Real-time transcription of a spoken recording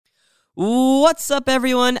What's up,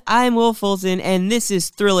 everyone? I'm Will Fulton, and this is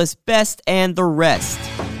Thrillist's Best and the Rest.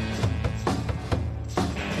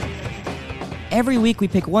 Every week, we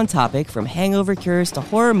pick one topic, from hangover cures to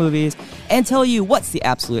horror movies, and tell you what's the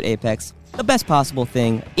absolute apex, the best possible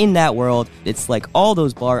thing in that world. It's like all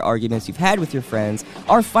those bar arguments you've had with your friends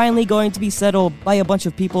are finally going to be settled by a bunch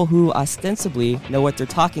of people who ostensibly know what they're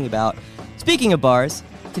talking about. Speaking of bars,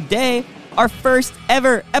 today, our first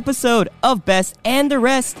ever episode of Best and the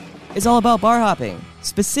Rest is all about bar hopping.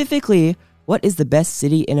 Specifically, what is the best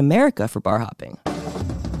city in America for bar hopping?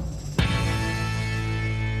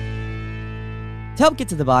 To help get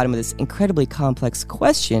to the bottom of this incredibly complex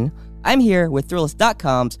question, I'm here with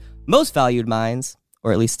Thrillist.com's most valued minds,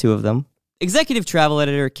 or at least two of them, executive travel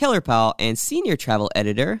editor Keller Powell and senior travel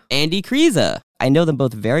editor Andy Kriza. I know them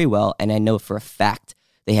both very well, and I know for a fact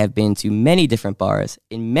they have been to many different bars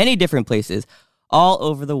in many different places all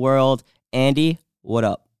over the world. Andy, what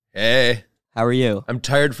up? Hey. How are you? I'm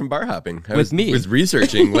tired from bar hopping. I was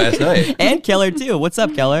researching last night. And Keller, too. What's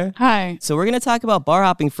up, Keller? Hi. So we're going to talk about bar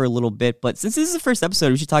hopping for a little bit, but since this is the first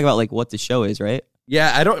episode, we should talk about like what the show is, right?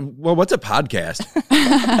 Yeah, what's a podcast?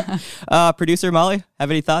 Producer Molly,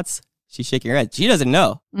 have any thoughts? She's shaking her head. She doesn't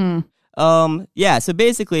know. Yeah, so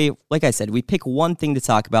basically, like I said, we pick one thing to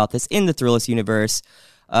talk about that's in the Thrillist universe.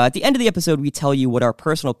 At the end of the episode, we tell you what our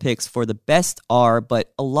personal picks for the best are,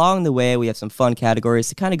 but along the way, we have some fun categories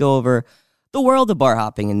to kind of go over the world of bar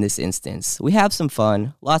hopping in this instance. We have some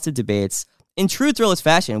fun, lots of debates. In true Thrillist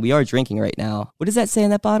fashion, we are drinking right now. What does that say in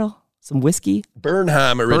that bottle? Some whiskey?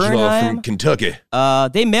 Bernheim original from Kentucky.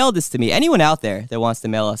 They mailed this to me. Anyone out there that wants to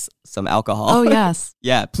mail us some alcohol? Oh, yes.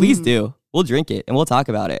 Yeah, please do. We'll drink it, and we'll talk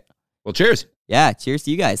about it. Well, cheers. Yeah, cheers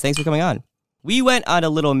to you guys. Thanks for coming on. We went on a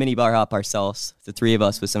little mini bar hop ourselves, the three of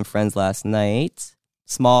us with some friends last night.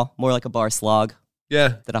 Small, more like a bar slog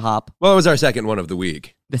Yeah. than a hop. Well, it was our second one of the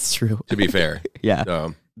week, That's true. to be fair. Yeah.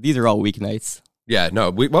 These are all weeknights. Yeah,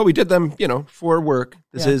 no. We did them, for work.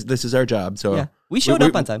 This is our job. So Yeah. We showed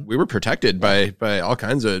up on time. We were protected by all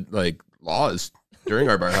kinds of laws during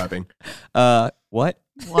our bar hopping. What?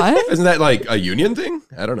 What? Isn't that like a union thing?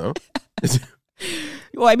 I don't know.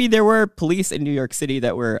 Well, I mean, there were police in New York City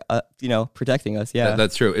that were, protecting us. Yeah.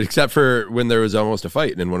 That's true. Except for when there was almost a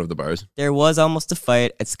fight in one of the bars. There was almost a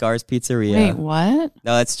fight at Scar's Pizzeria. Wait, what?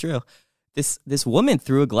 No, that's true. This woman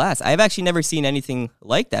threw a glass. I've actually never seen anything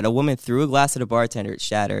like that. A woman threw a glass at a bartender. It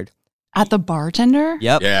shattered. At the bartender?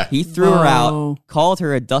 Yep. Yeah. He threw her out, called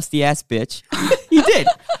her a dusty ass bitch. He did.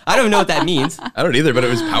 I don't even know what that means. I don't either, but it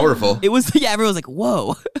was powerful. It was, everyone was like,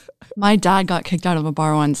 whoa. My dad got kicked out of a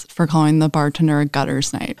bar once for calling the bartender a gutter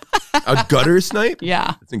snipe. A gutter snipe?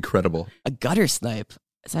 Yeah. That's incredible. A gutter snipe?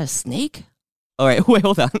 Is that a snake? All right, wait,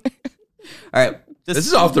 hold on. All right. This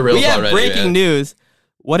is off the rails we have already, breaking news.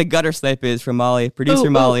 What a gutter snipe is from Molly, producer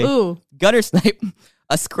Ooh, Molly. ooh. Gutter snipe,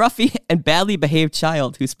 a scruffy and badly behaved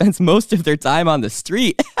child who spends most of their time on the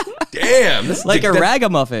street. Damn. That's like a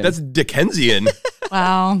ragamuffin. That's Dickensian.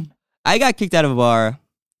 Wow. I got kicked out of a bar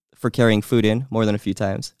for carrying food in more than a few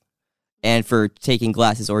times. And for taking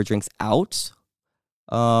glasses or drinks out.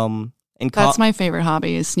 That's my favorite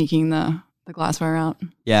hobby, is sneaking the glassware out.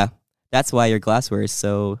 Yeah, that's why your glassware is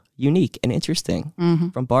so unique and interesting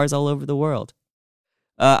from bars all over the world.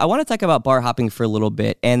 I want to talk about bar hopping for a little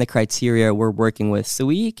bit and the criteria we're working with. So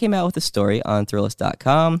we came out with a story on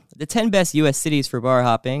Thrillist.com, the 10 best U.S. cities for bar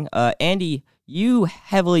hopping. Andy, you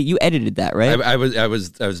edited that, right? I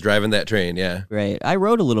was driving that train, yeah. Right. I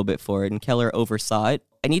wrote a little bit for it, and Keller oversaw it.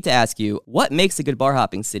 I need to ask you, what makes a good bar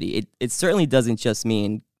hopping city? It certainly doesn't just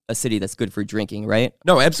mean a city that's good for drinking, right?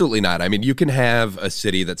 No, absolutely not. I mean, you can have a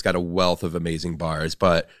city that's got a wealth of amazing bars,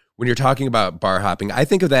 but when you're talking about bar hopping, I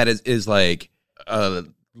think of that as like a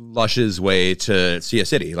Lush's way to see a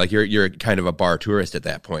city. Like you're kind of a bar tourist at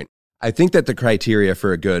that point. I think that the criteria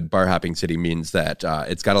for a good bar hopping city means that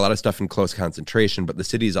it's got a lot of stuff in close concentration, but the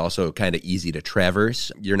city is also kind of easy to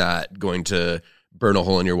traverse. You're not going to burn a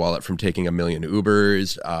hole in your wallet from taking a million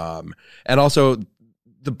Ubers. And also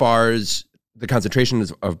the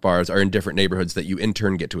concentrations of bars are in different neighborhoods that you in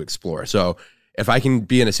turn get to explore. So if I can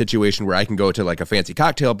be in a situation where I can go to like a fancy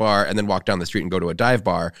cocktail bar and then walk down the street and go to a dive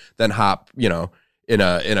bar, then hop, in a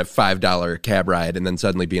 $5 cab ride and then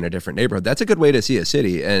suddenly be in a different neighborhood, that's a good way to see a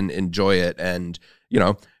city and enjoy it. And,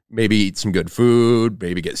 maybe eat some good food,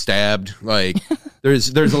 maybe get stabbed. Like there's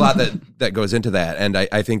a lot that goes into that. And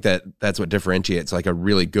I think that's what differentiates like a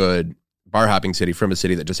really good bar hopping city from a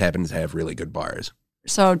city that just happens to have really good bars.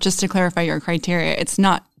 So just to clarify your criteria, it's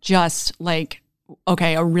not just like,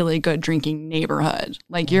 okay, a really good drinking neighborhood.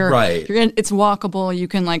 Like it's walkable. You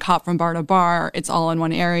can like hop from bar to bar. It's all in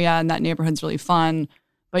one area and that neighborhood's really fun.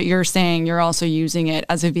 But you're saying you're also using it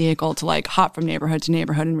as a vehicle to like hop from neighborhood to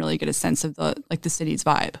neighborhood and really get a sense of the city's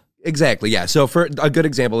vibe. Exactly. Yeah. So for a good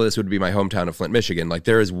example of this would be my hometown of Flint, Michigan. Like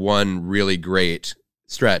there is one really great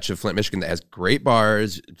stretch of Flint, Michigan that has great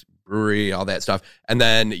bars, brewery, all that stuff. And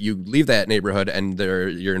then you leave that neighborhood and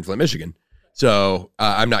you're in Flint, Michigan. So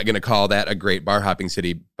I'm not going to call that a great bar hopping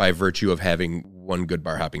city by virtue of having one good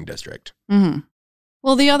bar hopping district. Mm-hmm.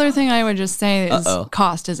 Well, the other thing I would just say is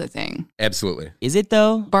cost is a thing. Absolutely. Is it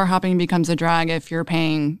though? Bar hopping becomes a drag if you're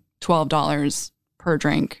paying $12 per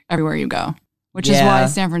drink everywhere you go, which is why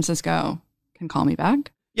San Francisco can call me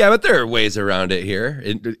back. Yeah, but there are ways around it here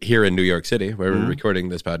in New York City, where we're recording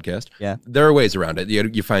this podcast. Yeah, there are ways around it.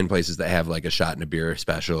 You find places that have like a shot and a beer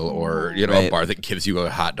special, or a bar that gives you a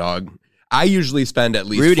hot dog. I usually spend at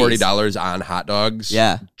least $40 on hot dogs.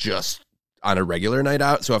 Yeah, just on a regular night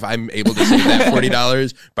out. So if I'm able to save that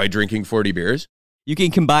 $40 by drinking 40 beers, you can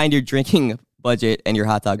combine your drinking budget and your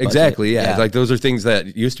hot dog budget. Exactly. Yeah, like those are things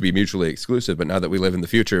that used to be mutually exclusive, but now that we live in the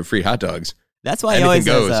future of free hot dogs. That's why he always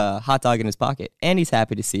has a hot dog in his pocket. And he's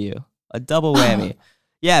happy to see you. A double whammy.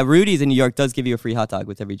 Yeah, Rudy's in New York does give you a free hot dog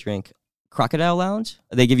with every drink. Crocodile Lounge,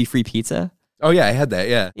 they give you free pizza. Oh, yeah, I had that,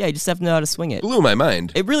 yeah. Yeah, you just have to know how to swing it. Blew my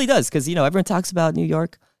mind. It really does, because, everyone talks about New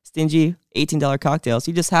York, stingy, $18 cocktails.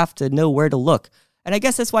 You just have to know where to look. And I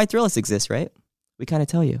guess that's why Thrillists exists, right? We kind of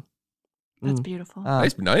tell you. That's beautiful.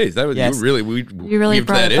 Nice. That was you really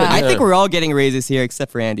brought that in. I think we're all getting raises here,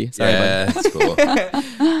 except for Andy. Sorry, that's cool.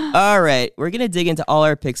 All right, we're gonna dig into all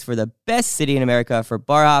our picks for the best city in America for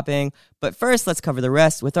bar hopping. But first, let's cover the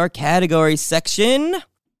rest with our category section.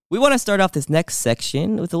 We want to start off this next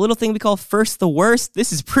section with a little thing we call First the Worst.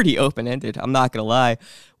 This is pretty open-ended. I'm not gonna lie.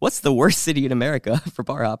 What's the worst city in America for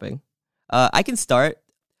bar hopping? I can start.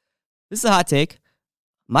 This is a hot take.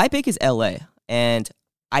 My pick is LA, and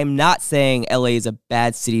I'm not saying LA is a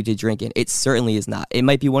bad city to drink in. It certainly is not. It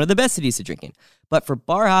might be one of the best cities to drink in. But for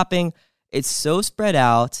bar hopping, it's so spread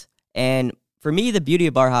out. And for me, the beauty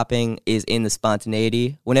of bar hopping is in the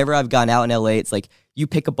spontaneity. Whenever I've gone out in LA, it's like you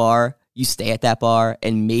pick a bar, you stay at that bar,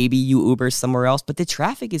 and maybe you Uber somewhere else. But the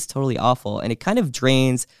traffic is totally awful, and it kind of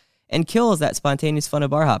drains and kills that spontaneous fun of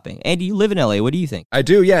bar hopping. Andy, you live in LA. What do you think? I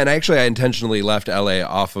do, yeah. And actually, I intentionally left LA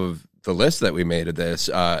off of the list that we made of this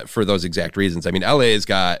for those exact reasons. I mean, LA's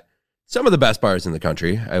got some of the best bars in the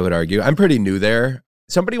country, I would argue. I'm pretty new there.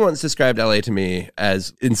 Somebody once described LA to me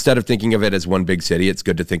as, instead of thinking of it as one big city, it's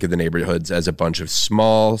good to think of the neighborhoods as a bunch of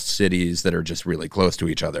small cities that are just really close to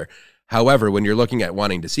each other. However, when you're looking at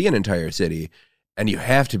wanting to see an entire city, and you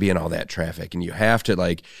have to be in all that traffic, and you have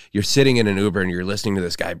to, you're sitting in an Uber and you're listening to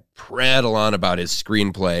this guy prattle on about his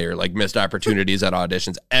screenplay or missed opportunities at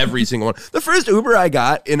auditions, every single one. The first Uber I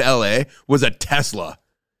got in LA was a Tesla.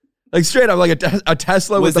 Straight up, a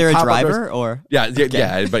Tesla. Was there a driver or?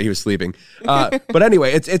 Yeah, but he was sleeping. But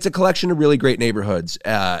anyway, it's a collection of really great neighborhoods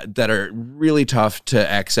that are really tough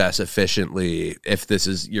to access efficiently if this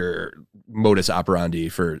is your modus operandi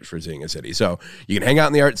for seeing a city. So you can hang out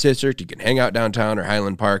in the Arts District, you can hang out downtown or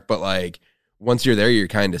Highland Park, but once you're there, you're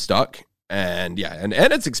kind of stuck. And and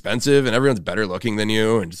it's expensive, and everyone's better looking than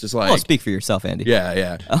you, and it's just speak for yourself, Andy.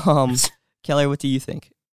 Yeah. Keller, what do you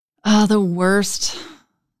think? The worst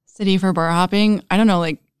city for bar hopping, I don't know,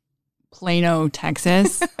 Plano,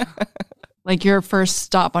 Texas. Your first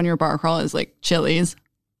stop on your bar crawl is Chili's.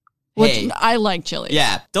 Which I like Chili's.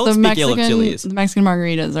 Yeah, don't speak ill of Chili's. The Mexican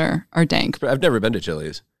margaritas are dank. I've never been to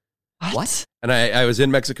Chili's. What? And I was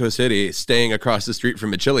in Mexico City, staying across the street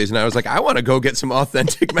from a Chili's, and I was like, I want to go get some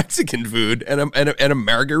authentic Mexican food and a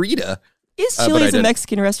margarita. Is Chili's a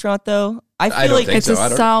Mexican restaurant, though? I feel it's a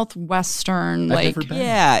southwestern, never been.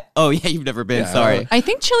 Yeah. Oh, yeah, you've never been. Yeah. Sorry. I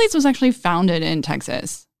think Chili's was actually founded in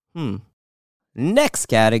Texas. Next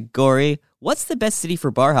category. What's the best city for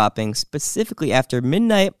bar hopping, specifically after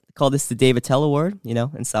midnight? I call this the Dave Attell Award,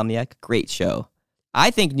 Insomniac. Great show. I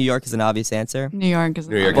think New York is an obvious answer. New York is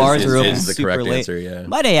the correct late. Answer, yeah.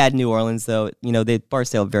 Might I add New Orleans, though? The bars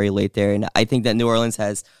stay out very late there, and I think that New Orleans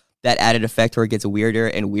has that added effect where it gets weirder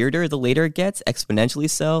and weirder the later it gets, exponentially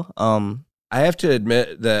so. I have to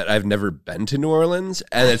admit that I've never been to New Orleans,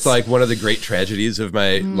 and it's one of the great tragedies of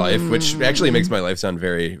my life, which actually makes my life sound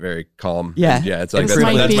very, very calm. Yeah. And it's that's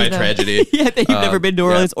my tragedy. That you've never been to New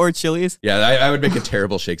Orleans or Chili's? Yeah, I would make a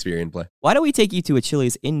terrible Shakespearean play. Why don't we take you to a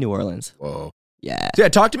Chili's in New Orleans? Whoa. Yeah. So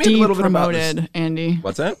talk to me a little bit about this. Andy.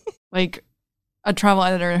 What's that? A travel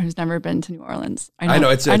editor who's never been to New Orleans. I know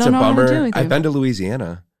it's a bummer. I've been to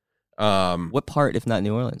Louisiana. What part, if not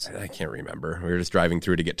New Orleans? I can't remember. We were just driving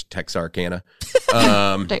through to get to Texarkana.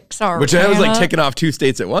 Texarkana. Which I was ticking off 2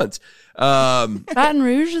 states at once. Baton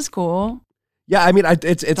Rouge is cool. Yeah, I mean,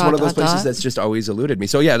 it's one of those places that's just always eluded me.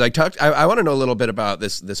 So yeah, like I want to know a little bit about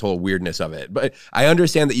this whole weirdness of it. But I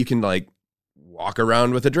understand that you can like walk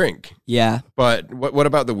around with a drink. Yeah. But what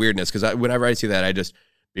about the weirdness? Because whenever I see that,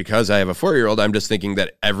 because I have a 4-year-old, I'm just thinking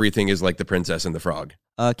that everything is like the Princess and the Frog.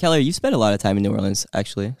 Keller, you spent a lot of time in New Orleans,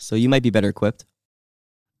 actually, so you might be better equipped.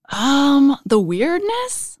 The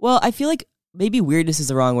weirdness? Well, I feel like maybe weirdness is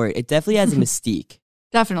the wrong word. It definitely has a mystique.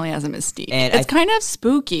 Definitely has a mystique. And it's kind of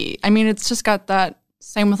spooky. I mean, it's just got that,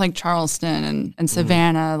 same with like Charleston and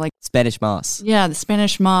Savannah. Like Spanish Moss. Yeah, the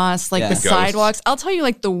Spanish Moss, like the Ghosts. sidewalks. I'll tell you,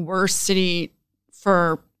 like the worst city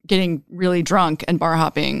for getting really drunk and bar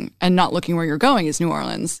hopping and not looking where you're going is New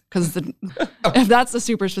Orleans. Because if that's a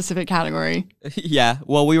super specific category. Yeah,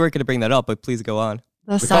 well, we weren't going to bring that up, but please go on.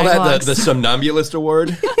 The We call sidewalks. that the Somnambulist Award.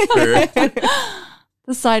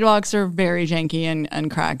 The sidewalks are very janky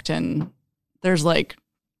and cracked, and there's like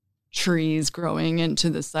trees growing into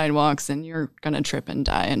the sidewalks, and you're gonna trip and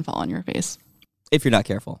die and fall on your face If you're not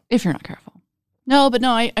careful. if you're not careful. No,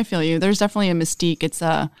 I feel you. There's definitely a mystique.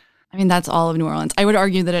 I mean, that's all of New Orleans. I would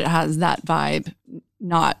argue that it has that vibe,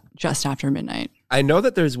 not just after midnight. I know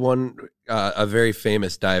that there's one, a very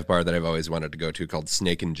famous dive bar that I've always wanted to go to called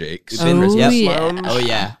Snake and Jake's. Oh, Christmas yeah. Lounge. Oh,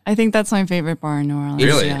 yeah. I think that's my favorite bar in New Orleans.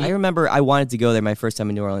 Really? Yeah. I remember I wanted to go there my first time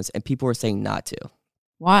in New Orleans, and people were saying not to.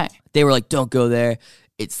 Why? They were like, don't go there.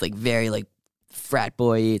 It's like very like frat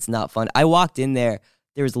boy. It's not fun. I walked in there.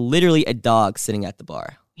 There was literally a dog sitting at the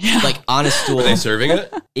bar. Yeah. Like on a stool. Were they serving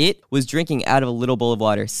it? It was drinking out of a little bowl of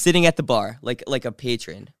water, sitting at the bar, like a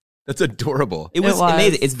patron. That's adorable. It was was.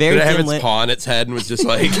 amazing. It's very Did it have dim its lit. paw on its head and was just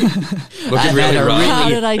like looking I've really had a rough? How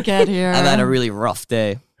really- did I get here? I've had a really rough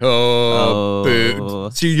day. Oh,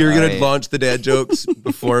 boo. So you're sorry. going to launch the dad jokes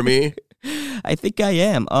before me? I think I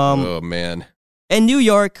am. Oh, man. And New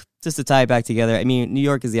York, just to tie it back together, I mean, New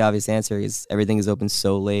York is the obvious answer because everything is open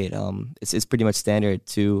so late. It's pretty much standard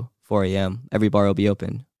 4 a.m. Every bar will be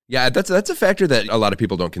open. Yeah, that's a factor that a lot of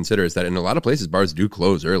people don't consider is that in a lot of places, bars do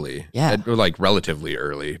close early. Yeah. Or like relatively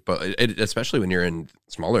early. But especially when you're in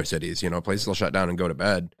smaller cities, places will shut down and go to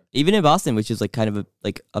bed. Even in Boston, which is like kind of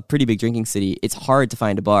a pretty big drinking city, it's hard to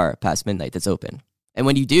find a bar past midnight that's open. And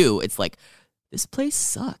when you do, it's like, this place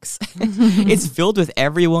sucks. It's filled with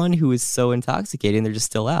everyone who is so intoxicated and they're just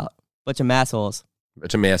still out. Bunch of massholes.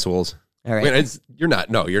 Bunch of assholes. All right. Wait, you're not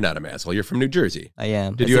an asshole. You're from New Jersey. I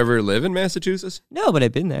am. Did you ever live in Massachusetts? No, but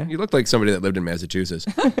I've been there. You look like somebody that lived in Massachusetts.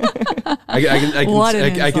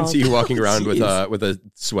 I can see you walking around with a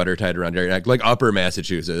sweater tied around your neck, like upper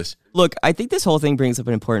Massachusetts. Look, I think this whole thing brings up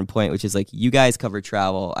an important point, which is like you guys cover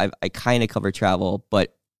travel. I kind of cover travel,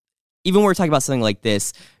 but even when we're talking about something like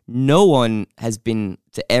this, no one has been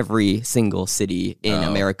to every single city in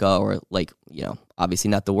America or like, obviously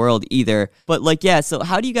not the world either. But like, yeah, so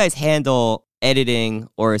how do you guys handle editing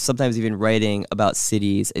or sometimes even writing about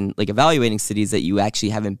cities and like evaluating cities that you actually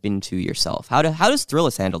haven't been to yourself? How does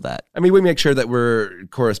Thrillist handle that? I mean, we make sure that we're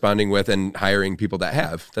corresponding with and hiring people that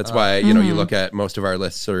have. That's why, you look at most of our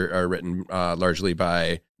lists are written largely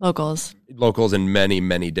by locals and many,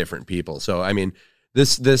 many different people. So, I mean,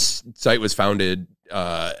 this site was founded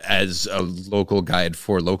as a local guide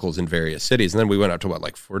for locals in various cities. And then we went out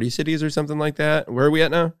to 40 cities or something like that. Where are we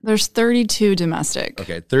at now? There's 32 domestic.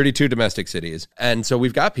 Okay, 32 domestic cities. And so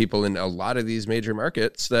we've got people in a lot of these major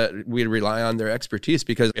markets that we rely on their expertise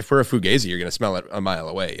because if we're a fugazi, you're going to smell it a mile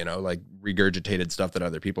away, like regurgitated stuff that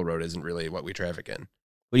other people wrote isn't really what we traffic in.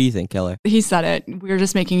 What do you think, Keller? He said it. We're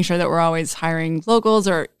just making sure that we're always hiring locals,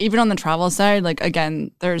 or even on the travel side. Like,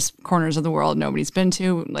 again, there's corners of the world nobody's been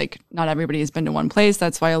to. Like, not everybody has been to one place.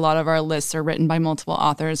 That's why a lot of our lists are written by multiple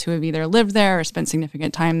authors who have either lived there or spent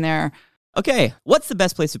significant time there. Okay, what's the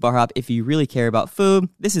best place to bar hop if you really care about food?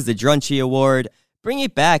 This is the Drunchy Award. Bring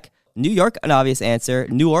it back. New York, an obvious answer.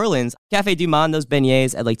 New Orleans, Cafe Du Monde, those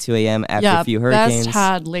beignets at 2 a.m. after a few hurricanes best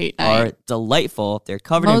had late night. are delightful. They're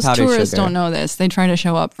covered Most in powdered tourists sugar. don't know this. They try to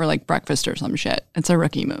show up for breakfast or some shit. It's a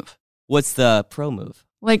rookie move. What's the pro move?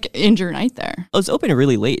 End your night there. Oh, it's open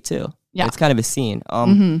really late too. Yeah. It's kind of a scene.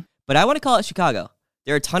 Mhm. But I want to call it Chicago.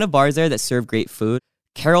 There are a ton of bars there that serve great food.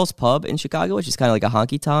 Carol's Pub in Chicago, which is kind of like a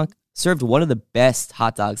honky tonk, served one of the best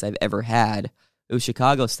hot dogs I've ever had. It was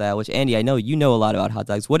Chicago style, which, Andy, I know you know a lot about hot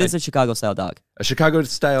dogs. What is a Chicago style dog? A Chicago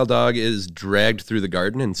style dog is dragged through the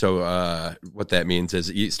garden. And so what that means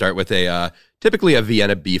is you start with typically a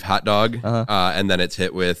Vienna beef hot dog. And then it's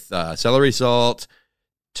hit with celery salt,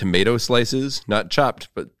 tomato slices, not chopped,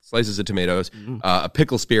 but slices of tomatoes, a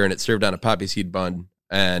pickle spear, and it's served on a poppy seed bun.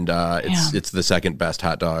 And it's the second best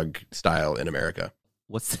hot dog style in America.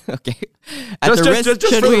 What's okay? Just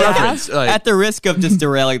should for we reference. At the risk of just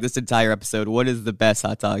derailing this entire episode, what is the best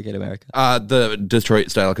hot dog in America? The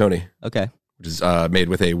Detroit style coney. Okay. which is made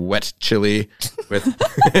with a wet chili. With Is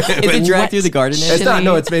it dragged through the garden? It's not.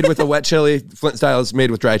 No, it's made with a wet chili. Flint style is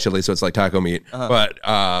made with dry chili, so it's like taco meat. But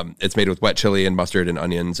it's made with wet chili and mustard and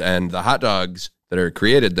onions. And the hot dogs that are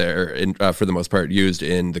created there, for the most part, used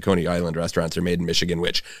in the Coney Island restaurants, are made in Michigan,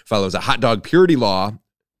 which follows a hot dog purity law,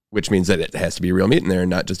 which means that it has to be real meat in there and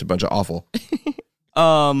not just a bunch of offal.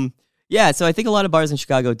 Yeah, so I think a lot of bars in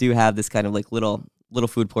Chicago do have this kind of like little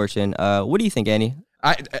food portion. What do you think, Andy?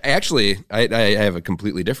 I have a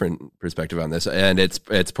completely different perspective on this, and it's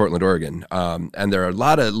Portland, Oregon. And there are a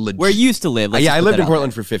lot of where you used to live. I lived in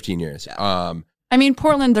Portland for 15 years. Yeah. I mean,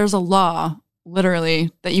 Portland, there's a law,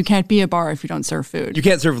 literally, that you can't be a bar if you don't serve food. You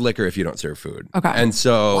can't serve liquor if you don't serve food. Okay. And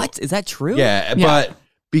so... What? Is that true? Yeah, but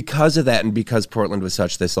because of that, and because Portland was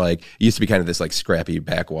such this, like, it used to be kind of this, like, scrappy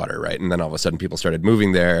backwater, right? And then all of a sudden people started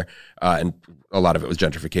moving there, and a lot of it was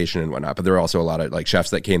gentrification and whatnot. But there were also a lot of, like, chefs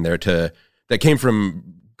that came there that came from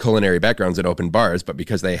culinary backgrounds that opened bars, but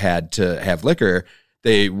because they had to have liquor,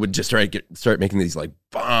 they would just start making these, like,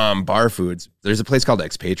 bomb bar foods. There's a place called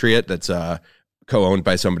Expatriate that's co-owned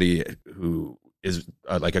by somebody who is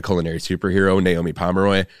like a culinary superhero, Naomi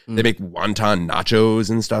Pomeroy. They make wonton nachos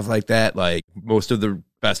and stuff like that. Like, most of the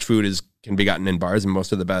best food can be gotten in bars, and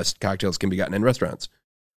most of the best cocktails can be gotten in restaurants.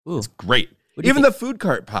 Ooh. It's great. Even the food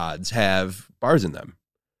cart pods have bars in them.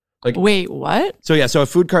 Like, wait, what? So a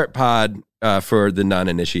food cart pod for the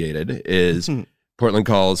non-initiated is Portland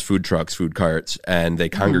calls food trucks food carts, and they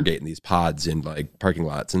congregate in these pods in like parking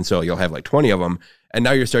lots. And so you'll have like 20 of them. And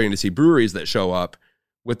now you're starting to see breweries that show up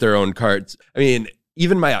with their own carts. I mean,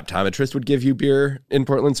 even my optometrist would give you beer in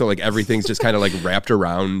Portland. So like everything's just kind of like wrapped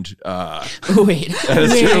around. Wait.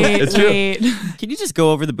 It's true. Can you just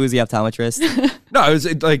go over the boozy optometrist? No, it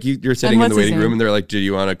was like you're sitting in the waiting room and they're like, do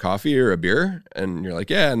you want a coffee or a beer? And you're like,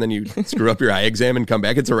 yeah. And then you screw up your eye exam and come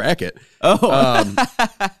back. It's a racket. Oh.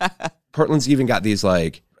 Portland's even got these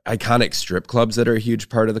like iconic strip clubs that are a huge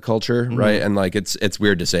part of the culture, right? And like it's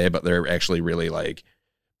weird to say, but they're actually really like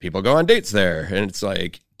people go on dates there, and it's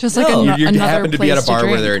like just like you another happen to be at a bar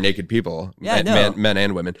place where there are naked people, men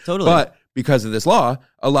and women, totally. But because of this law,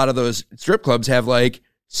 a lot of those strip clubs have like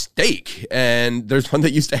steak, and there's one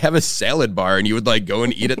that used to have a salad bar, and you would like go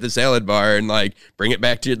and eat at the salad bar and like bring it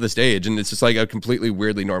back to the stage, and it's just like a completely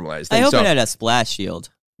weirdly normalized thing. I hope it had a splash shield.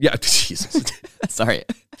 Yeah, Jesus. Sorry.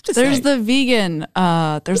 There's the vegan.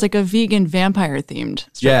 There's like a vegan vampire themed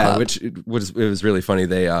strip club. Which it was really funny.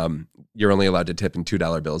 They you're only allowed to tip in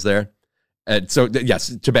 $2 bills there. And so yes,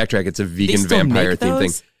 to backtrack, it's a vegan vampire themed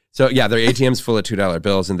thing. So yeah, their ATM's full of $2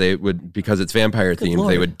 bills, and they would, because it's vampire themed,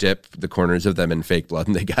 they would dip the corners of them in fake blood,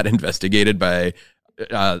 and they got investigated by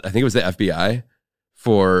I think it was the FBI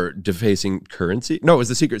for defacing currency. No, it was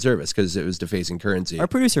the Secret Service because it was defacing currency. Our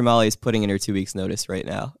producer Molly is putting in her 2 weeks notice right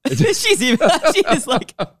now. she's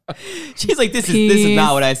like, this is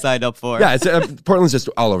not what I signed up for. Yeah, it's Portland's just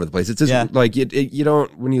all over the place. It's just like you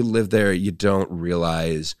don't, when you live there, you don't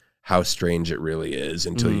realize how strange it really is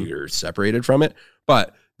until you're separated from it.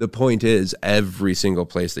 But the point is, every single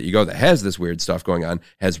place that you go that has this weird stuff going on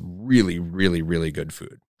has really, really, really good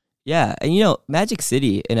food. Yeah, and Magic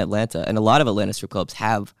City in Atlanta, and a lot of Atlanta strip clubs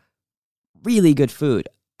have really good food.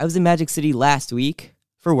 I was in Magic City last week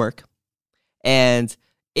for work, and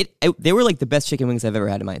they were like the best chicken wings I've ever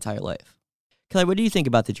had in my entire life. Kelly, what do you think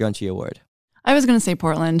about the Drunchy Award? I was going to say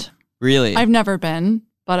Portland. Really? I've never been,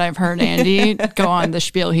 but I've heard Andy go on the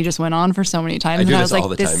spiel he just went on for so many times, and I was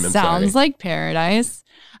like, this sounds like paradise.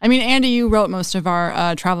 I mean, Andy, you wrote most of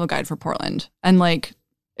our travel guide for Portland, and like,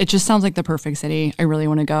 it just sounds like the perfect city. I really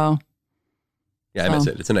want to go. Yeah, I miss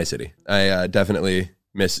it. It's a nice city. I definitely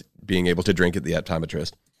miss being able to drink at the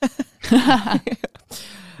optometrist.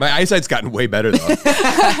 My eyesight's gotten way better, though.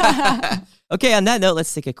 Okay, on that note,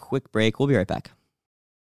 let's take a quick break. We'll be right back.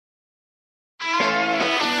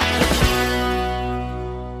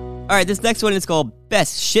 All right, this next one is called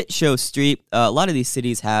Best Shit Show Street. A lot of these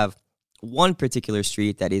cities have one particular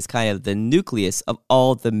street that is kind of the nucleus of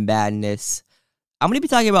all the madness. I'm going to be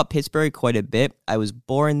talking about Pittsburgh quite a bit. I was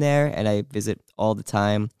born there, and I visit all the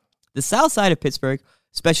time. The south side of Pittsburgh,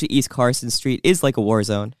 especially East Carson Street, is like a war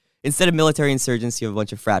zone. Instead of military insurgents, you have a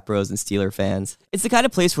bunch of frat bros and Steeler fans. It's the kind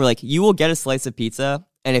of place where, like, you will get a slice of pizza,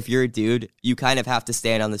 and if you're a dude, you kind of have to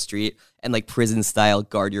stand on the street and, like, prison-style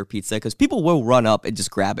guard your pizza, because people will run up and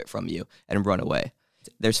just grab it from you and run away.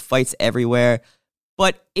 There's fights everywhere.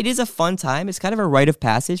 But it is a fun time. It's kind of a rite of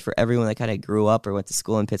passage for everyone that kind of grew up or went to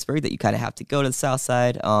school in Pittsburgh, that you kind of have to go to the south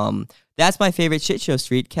side. That's my favorite shit show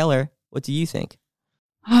street. Keller, what do you think?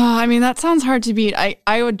 I mean, that sounds hard to beat.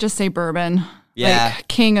 I would just say Bourbon. Yeah. Like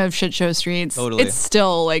king of shit show streets. Totally. It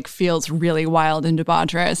still like feels really wild and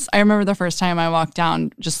debaucherous. I remember the first time I walked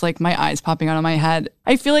down, just like my eyes popping out of my head.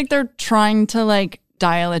 I feel like they're trying to like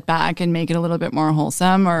dial it back and make it a little bit more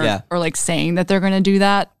wholesome or like saying that they're going to do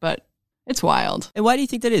that, but it's wild. And why do you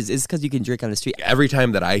think that is? Is it because you can drink on the street? Every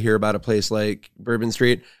time that I hear about a place like Bourbon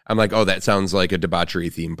Street, I'm like, oh, that sounds like a debauchery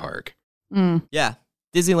theme park. Yeah.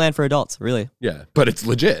 Disneyland for adults, really. Yeah, but it's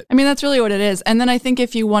legit. I mean, that's really what it is. And then I think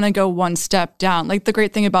if you want to go one step down, like the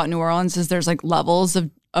great thing about New Orleans is there's like levels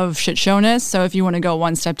of shit showness. So if you want to go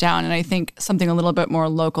one step down, and I think something a little bit more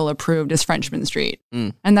local approved is Frenchman Street.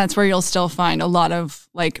 And that's where you'll still find a lot of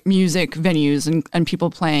like music venues and people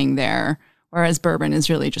playing there. Whereas Bourbon is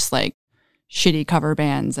really just like shitty cover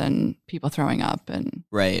bands and people throwing up. And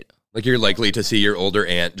Right. Like you're likely to see your older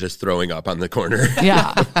aunt just throwing up on the corner.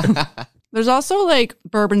 yeah. There's also like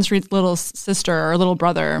Bourbon Street's little sister or little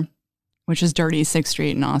brother, which is Dirty 6th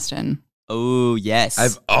Street in Austin. Oh, yes.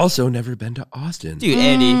 I've also never been to Austin. Dude,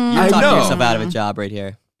 Andy, you're I talking know. yourself out of a job right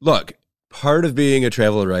here. Look, part of being a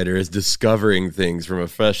travel writer is discovering things from a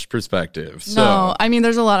fresh perspective. So, No, I mean,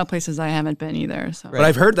 there's a lot of places I haven't been either. So. but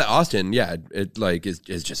I've heard that Austin, it like is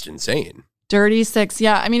just insane. Dirty 6,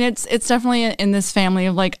 yeah. I mean, it's definitely in this family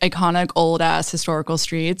of like iconic old ass historical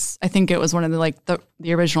streets. I think it was one of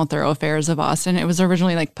the original thoroughfares of Austin. It was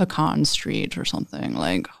originally like Pecan Street or something,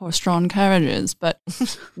 like horse-drawn carriages. But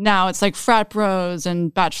now it's like frat bros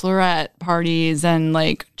and bachelorette parties and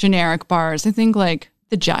like generic bars. I think like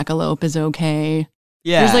the Jackalope is okay.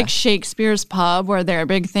 Yeah. There's like Shakespeare's Pub where their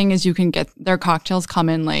big thing is you can get their cocktails come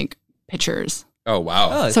in like pitchers. Oh, wow.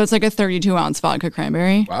 Oh, So it's like a 32-ounce vodka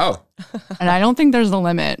cranberry. Wow. And I don't think there's a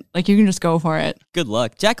limit. Like you can just go for it. good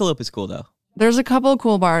luck. Jackalope is cool, though. There's a couple of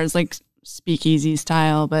cool bars, like speakeasy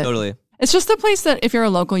style, but Totally. it's just the place that if you're a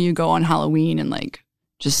local, you go on Halloween and like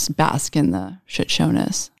just bask in the shit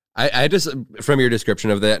showness. I just, from your description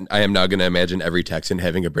of that, I am now going to imagine every Texan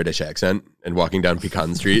having a British accent and walking down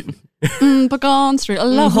Pecan Street. Pecan Street, a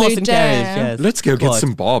lovely Horse and day. carriage, yes. Let's go get What?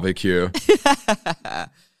 some barbecue.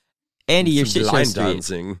 Andy, your Some shit show line street.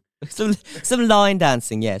 dancing. Some line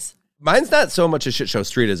dancing, yes. Mine's not so much a shit show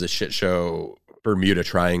street as a shit show Bermuda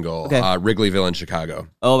Triangle, Okay. Wrigleyville in Chicago.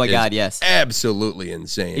 Oh my Is God, yes. Absolutely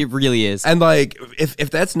insane. It really is. And like, if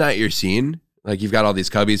that's not your scene, like you've got all these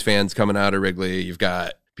Cubbies fans coming out of Wrigley, you've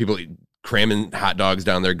got people cramming hot dogs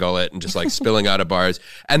down their gullet and just like spilling out of bars.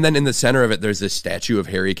 And then in the center of it, there's this statue of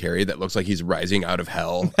Harry Carey that looks like he's rising out of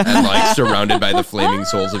hell and like surrounded by the flaming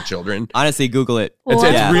souls of children. Honestly, Google it. It's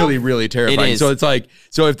Yeah. really, really terrifying. It is. So it's like,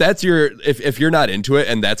 so if that's if you're not into it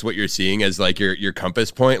and that's what you're seeing as like your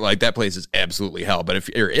compass point, like that place is absolutely hell. But if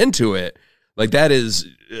you're into it, like that is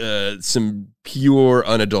some pure,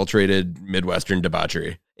 unadulterated Midwestern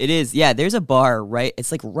debauchery. It is. Yeah, there's a bar right.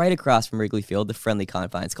 It's like right across from Wrigley Field, the Friendly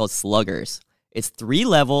Confines. It's called Sluggers. It's 3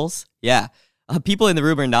 levels. Yeah. People in the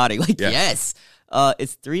room are nodding like, Yeah. yes.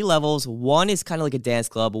 It's 3 levels. One is kind of like a dance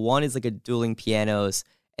club. One is like a dueling pianos.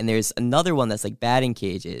 And there's another one that's like batting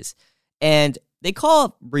cages. And they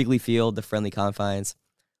call Wrigley Field the Friendly Confines.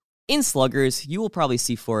 In Sluggers, you will probably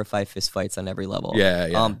see 4 or 5 fist fights on every level.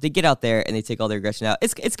 Yeah. They get out there and they take all their aggression out.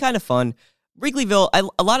 It's kind of fun. Wrigleyville,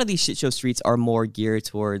 a lot of these shit show streets are more geared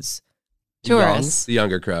towards the Tourists. The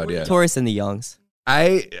younger crowd, yeah. youngs. Tourists and the youngs.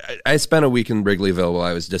 I spent a week in Wrigleyville while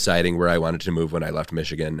I was deciding where I wanted to move when I left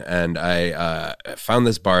Michigan, and I found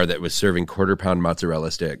this bar that was serving 1/4 pound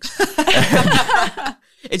mozzarella sticks.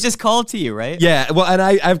 It's just called to you, right? Yeah, well, and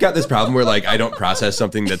I've got this problem where like I don't process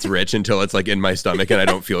something that's rich until it's like in my stomach and I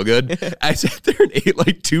don't feel good. I sat there and ate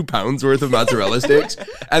like 2 pounds worth of mozzarella sticks,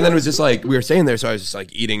 and then it was just like we were staying there, so I was just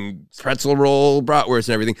like eating pretzel roll, bratwurst,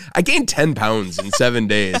 and everything. I gained 10 pounds in 7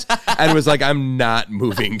 days, and was like, I'm not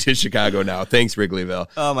moving to Chicago now. Thanks, Wrigleyville.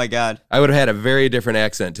 Oh my God. I would have had a very different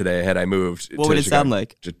accent today had I moved. What to would it Chicago. sound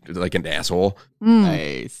like? Just like an asshole.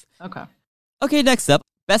 Nice. Okay. Okay, next up,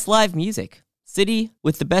 best live music. City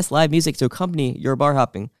with the best live music to accompany your bar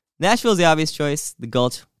hopping. Nashville's the obvious choice. The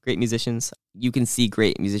Gulch, great musicians. You can see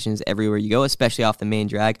great musicians everywhere you go, especially off the main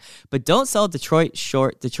drag. But don't sell Detroit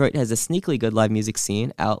short. Detroit has a sneakily good live music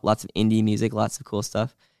scene out. Lots of indie music, lots of cool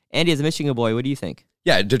stuff. Andy, as a Michigan boy, what do you think?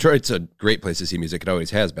 Yeah, Detroit's a great place to see music. It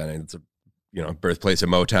always has been. It's a birthplace of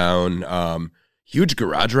Motown. Huge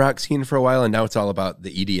garage rock scene for a while, and now it's all about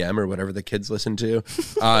the EDM or whatever the kids listen to.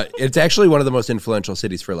 It's actually one of the most influential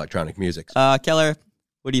cities for electronic music. Keller,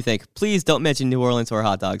 what do you think? Please don't mention New Orleans or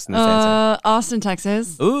hot dogs in this answer. Austin,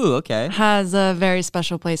 Texas Ooh, okay. has a very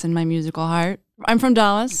special place in my musical heart. I'm from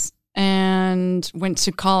Dallas and went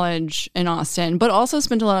to college in Austin, but also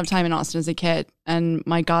spent a lot of time in Austin as a kid. And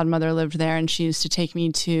my godmother lived there, and she used to take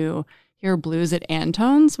me to hear blues at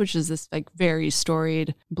Antone's, which is this like very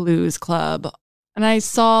storied blues club And I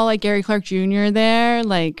saw like Gary Clark Jr. there,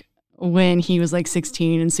 like when he was like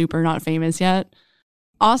 16 and super not famous yet.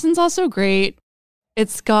 Austin's also great.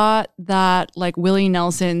 It's got that like Willie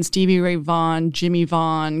Nelson, Stevie Ray Vaughan, Jimmy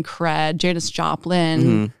Vaughan, cred, Janis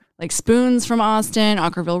Joplin, like Spoons from Austin,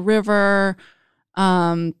 Ockerville River.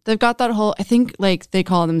 They've got that whole, I think like they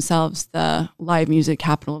call themselves the live music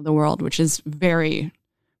capital of the world, which is very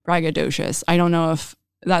braggadocious. I don't know if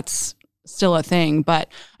that's still a thing, but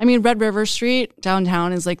I mean, Red River Street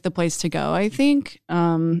downtown is like the place to go, I think.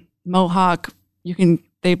 Mohawk,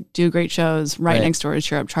 they do great shows. Right next door is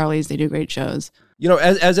Cheer Up Charlie's. They do great shows. You know,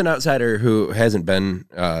 as an outsider who hasn't been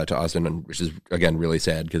to Austin, and which is again really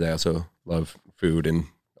sad because I also love food and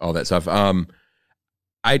all that stuff.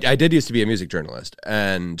 I did used to be a music journalist,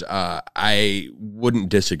 and I wouldn't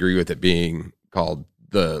disagree with it being called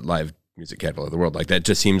the live music capital of the world. Like that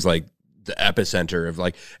just seems like the epicenter of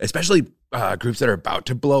like, especially groups that are about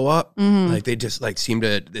to blow up. Like they just like seem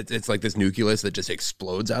to, it's like this nucleus that just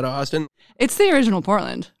explodes out of Austin. It's the original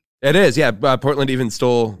Portland. It is, yeah. Portland even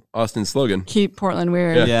stole Austin's slogan. Keep Portland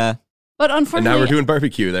weird. Yeah. But unfortunately, and now we're doing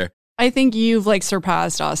barbecue there. I think you've like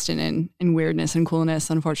surpassed Austin in weirdness and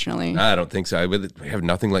coolness, unfortunately. I don't think so. We have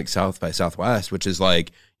nothing like South by Southwest, which is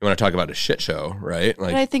like, you want to talk about a shit show, right?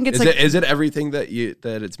 Like, but I think it's is it everything that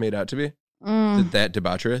it's made out to be? Is it that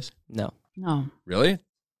debaucherous? No. Really?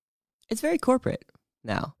 It's very corporate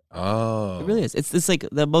now. Oh. It really is. It's like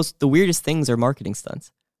the weirdest things are marketing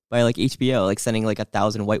stunts by like HBO, like sending like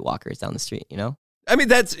 1,000 White Walkers down the street, you know? I mean,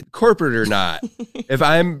 that's corporate or not. If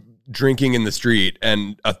I'm drinking in the street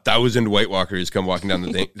and 1,000 White Walkers come walking down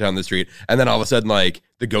the street, and then all of a sudden, like,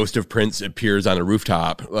 the ghost of Prince appears on a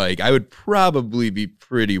rooftop, like, I would probably be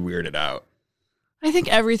pretty weirded out. I think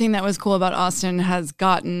everything that was cool about Austin has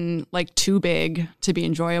gotten like too big to be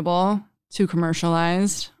enjoyable, too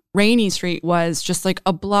commercialized. Rainy Street was just like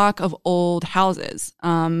a block of old houses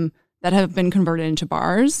that have been converted into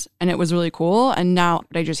bars, and it was really cool. And now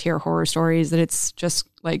I just hear horror stories that it's just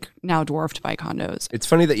like now dwarfed by condos. It's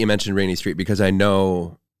funny that you mentioned Rainy Street because I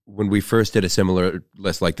know when we first did a similar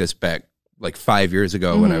list like this back like 5 years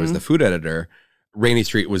ago when I was the food editor, Rainy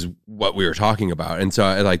Street was what we were talking about. And so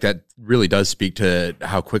like that really does speak to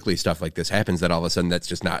how quickly stuff like this happens, that all of a sudden that's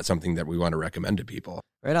just not something that we want to recommend to people.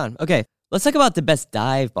 Right on. Okay, let's talk about the best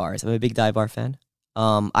dive bars. I'm a big dive bar fan.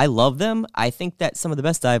 I love them. I think that some of the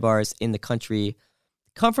best dive bars in the country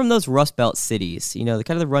come from those Rust Belt cities, you know, the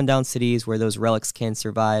kind of the rundown cities where those relics can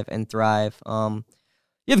survive and thrive.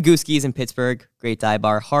 You have Gooski's in Pittsburgh, great dive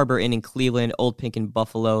bar. Harbor Inn in Cleveland, Old Pink in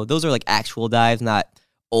Buffalo. Those are like actual dives, not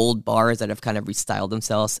old bars that have kind of restyled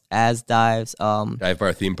themselves as dives. Dive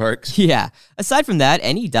bar theme parks. Yeah. Aside from that,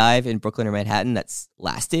 any dive in Brooklyn or Manhattan that's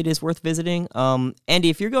lasted is worth visiting. Andy,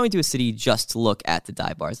 if you're going to a city just to look at the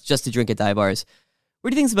dive bars, just to drink at dive bars, where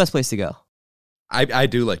do you think is the best place to go? I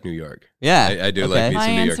do like New York. Yeah. I do okay. like me My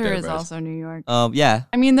some New York answer dive is bars. also New York. Yeah.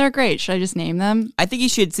 I mean, they're great. Should I just name them? I think you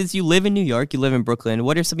should, since you live in New York, you live in Brooklyn.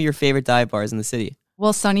 What are some of your favorite dive bars in the city?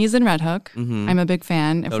 Well, Sunny's in Red Hook. Mm-hmm. I'm a big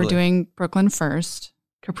fan. If Totally. we're doing Brooklyn first,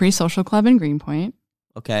 Capri Social Club in Greenpoint.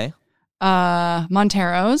 Okay.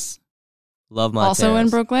 Montero's. Love Montero's. Also in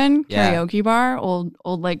Brooklyn. Yeah. Karaoke bar. Old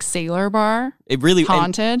like sailor bar. It really...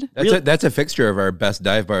 Haunted. That's a fixture of our best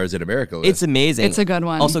dive bars in America list. It's amazing. It's a good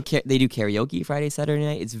one. Also, they do karaoke Friday, Saturday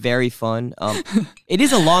night. It's very fun. It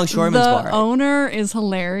is a longshoreman's bar. The owner is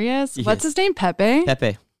hilarious. Yes. What's his name? Pepe?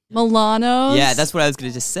 Pepe. Milano's. Yeah, that's what I was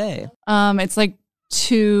going to just say. It's like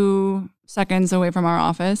 2 seconds away from our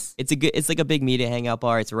office. It's like a big media hangout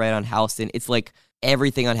bar. It's right on Houston. It's like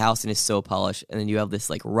everything on Houston is so polished, and then you have this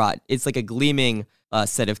like it's like a gleaming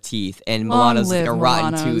set of teeth, and Long Milano's like live a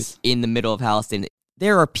rotten Milano's. tooth in the middle of Houston.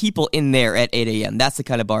 There are people in there at 8 a.m. That's the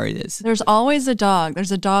kind of bar it is. There's always a dog.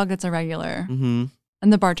 There's a dog that's a regular. Mm-hmm.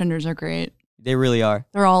 And the bartenders are great. They really are.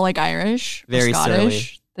 They're all like Irish, or Very Scottish.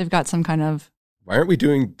 surly. They've got some kind of... Why aren't we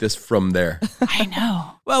doing this from there? I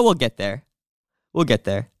know. Well, we'll get there. We'll get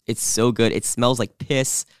there. It's so good. It smells like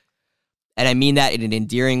piss. And I mean that in an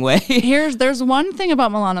endearing way. There's one thing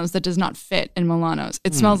about Milano's that does not fit in Milano's.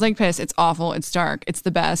 It smells like piss. It's awful. It's dark. It's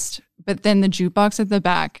the best. But then the jukebox at the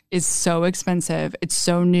back is so expensive. It's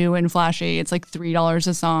so new and flashy. It's like $3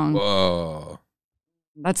 a song. Whoa.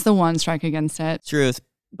 That's the one strike against it. Truth.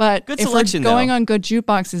 But Good if selection, we're going though. on good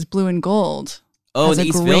jukeboxes, Blue and Gold Oh, has the a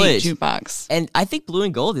East great Village. jukebox. And I think Blue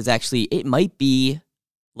and Gold is actually, it might be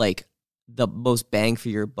like the most bang for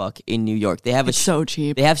your buck in New York. They have It's so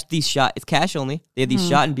cheap. They have these it's cash only. They have these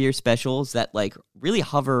shot and beer specials that like really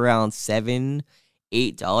hover around $7,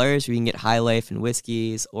 $8, where you can get High Life and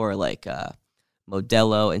whiskeys, or like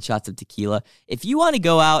Modelo and shots of tequila. If you want to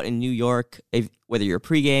go out in New York, whether you're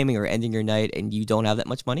pre-gaming or ending your night and you don't have that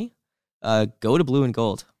much money, go to Blue and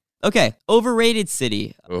Gold. Okay, overrated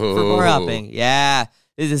city for bar hopping. Yeah,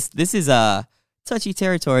 this is a touchy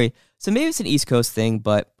territory. So maybe it's an East Coast thing,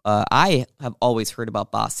 but I have always heard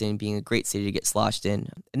about Boston being a great city to get sloshed in,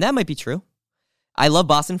 and that might be true. I love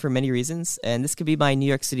Boston for many reasons, and this could be my New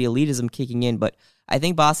York City elitism kicking in, but I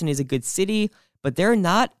think Boston is a good city, but there are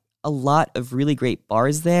not a lot of really great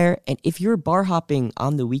bars there, and if you're bar hopping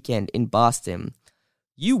on the weekend in Boston,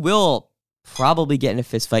 you will probably get in a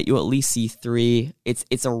fist fight. You'll at least see 3.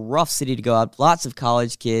 It's a rough city to go out. Lots of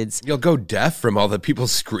college kids. You'll go deaf from all the people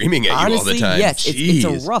screaming at you all the time. Yes, it's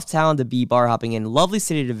a rough town to be bar hopping in. Lovely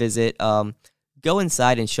city to visit. Go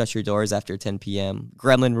inside and shut your doors after 10 p.m.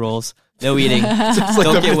 Gremlin rules. No eating.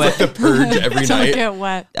 Don't get wet. Like the purge every night. Don't get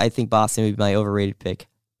wet. I think Boston would be my overrated pick.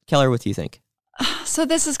 Keller, what do you think? So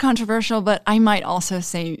this is controversial, but I might also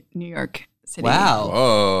say New York City. Wow.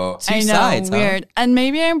 Whoa. Two I know, sides, weird. Huh? And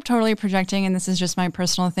maybe I'm totally projecting, and this is just my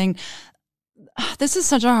personal thing. This is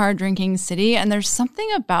such a hard drinking city, and there's something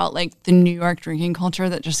about like the New York drinking culture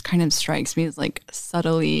that just kind of strikes me as like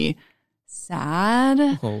subtly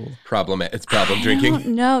sad. Oh. It's problem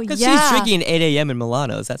drinking. No, Because yeah. she's drinking at 8 a.m. in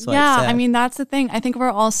Milano's. That's why Yeah, it's sad. I mean, that's the thing. I think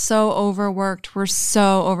we're all so overworked. We're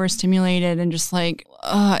so overstimulated and just like,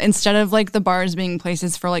 instead of like the bars being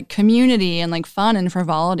places for like community and like fun and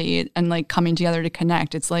frivolity and like coming together to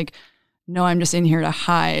connect, it's like, no, I'm just in here to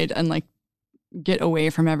hide and like get away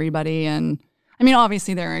from everybody. And I mean,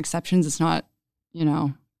 obviously there are exceptions. It's not,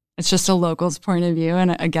 it's just a local's point of view.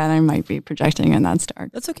 And again, I might be projecting, and that's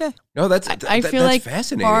dark. That's okay. No, I feel that's like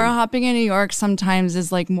fascinating. bar hopping in New York sometimes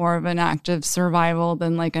is like more of an act of survival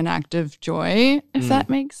than like an act of joy, if that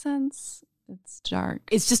makes sense. It's dark.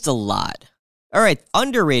 It's just a lot. All right,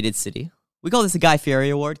 underrated city. We call this the Guy Fieri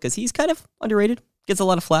Award because he's kind of underrated. Gets a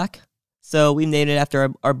lot of flack. So we named it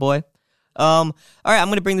after our boy. All right, I'm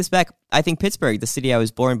going to bring this back. I think Pittsburgh, the city I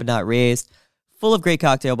was born but not raised, full of great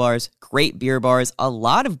cocktail bars, great beer bars, a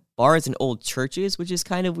lot of bars in old churches, which is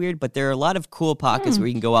kind of weird, but there are a lot of cool pockets where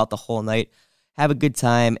you can go out the whole night, have a good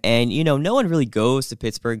time, and, no one really goes to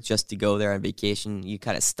Pittsburgh just to go there on vacation. You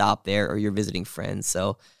kind of stop there or you're visiting friends,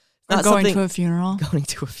 so it's not Going to a funeral. Going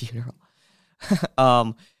to a funeral.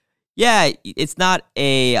 Yeah, it's not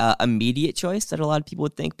a immediate choice that a lot of people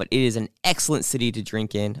would think, but it is an excellent city to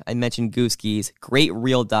drink in. I mentioned Gooski's, great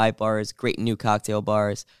real dive bars, great new cocktail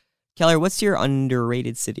bars. Keller, what's your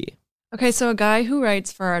underrated city? Okay, so a guy who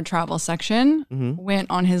writes for our travel section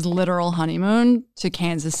went on his literal honeymoon to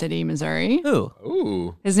Kansas City, Missouri.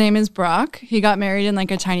 Ooh. His name is Brock. He got married in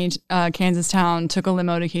like a tiny Kansas town, took a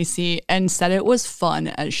limo to KC, and said it was fun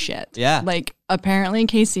as shit. Yeah. Like, apparently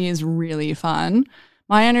KC is really fun.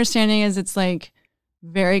 My understanding is it's like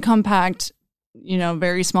very compact,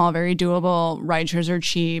 very small, very doable. Rideshares are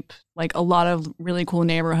cheap. Like a lot of really cool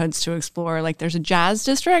neighborhoods to explore. Like there's a jazz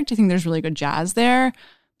district. I think there's really good jazz there.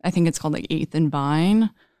 I think it's called like 8th and Vine.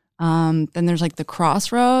 Then there's like the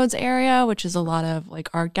Crossroads area, which is a lot of like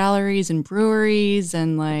art galleries and breweries.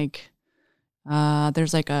 And like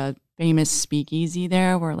there's like a famous speakeasy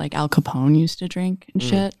there where like Al Capone used to drink and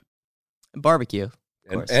shit. Barbecue.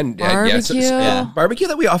 And barbecue. Barbecue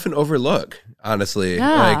that we often overlook, honestly.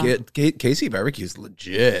 Yeah. Like KC barbecue is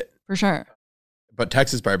legit. For sure. But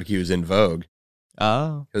Texas barbecue is in vogue.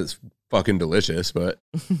 Oh. It's fucking delicious, but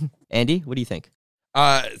Andy, what do you think?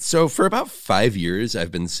 So for about 5 years,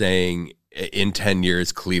 I've been saying in 10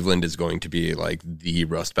 years, Cleveland is going to be like the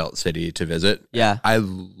Rust Belt city to visit. Yeah. I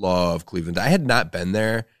love Cleveland. I had not been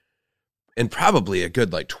there in probably a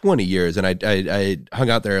good like 20 years. And I hung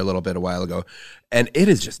out there a little bit a while ago, and it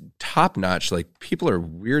is just top notch. Like people are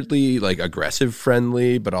weirdly like aggressive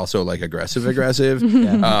friendly, but also like aggressive.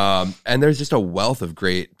 Yeah. And there's just a wealth of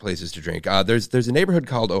great places to drink. There's a neighborhood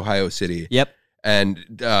called Ohio City. Yep. And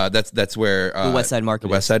that's where The West Side Market.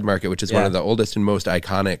 the West Side Market, which is one of the oldest and most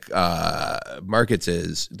iconic markets,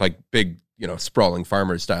 is like big, sprawling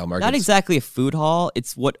farmers style markets. Not exactly a food hall.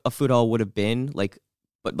 It's what a food hall would have been,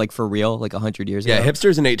 but like for real, like 100 years ago. Yeah,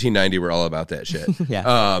 hipsters in 1890 were all about that shit.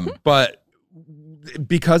 Yeah. But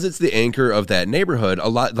because it's the anchor of that neighborhood,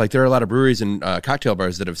 there are a lot of breweries and cocktail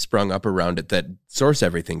bars that have sprung up around it that source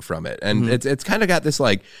everything from it, and it's kind of got this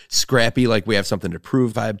like scrappy, like we have something to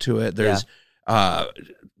prove vibe to it. There's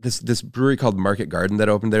this brewery called Market Garden that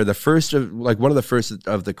opened there. One of the first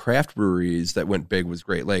of the craft breweries that went big was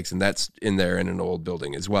Great Lakes, and that's in there in an old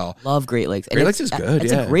building as well. Love Great Lakes. Great Lakes is good.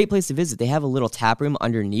 It's a great place to visit. They have a little tap room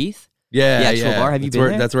underneath. Yeah, the actual bar. Have you been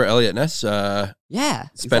there? That's where Elliot Ness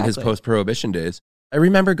spent his post-prohibition days. I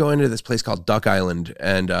remember going to this place called Duck Island,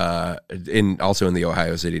 and also in the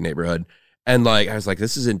Ohio City neighborhood. And like, I was like,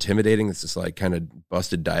 this is intimidating. This is like kind of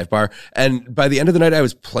busted dive bar. And by the end of the night, I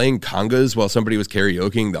was playing congas while somebody was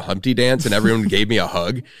karaokeing the Humpty Dance and everyone gave me a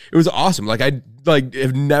hug. It was awesome. Like I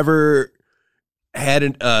have never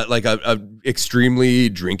had a extremely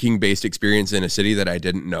drinking based experience in a city that I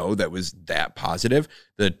didn't know that was that positive.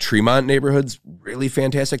 The Tremont neighborhood's really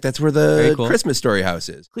fantastic. That's where the cool Christmas Story house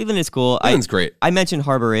is. Cleveland is cool. Cleveland's great. I mentioned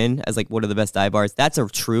Harbor Inn as like one of the best dive bars. That's a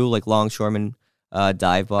true like longshoreman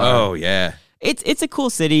dive bar. Oh yeah. It's a cool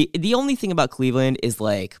city. The only thing about Cleveland is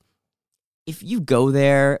like if you go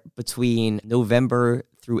there between November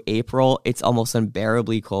through April, it's almost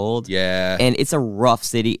unbearably cold. Yeah. And it's a rough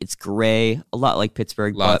city. It's gray, a lot like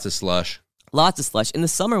Pittsburgh. Lots of slush. Lots of slush. In the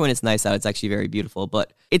summer when it's nice out, it's actually very beautiful,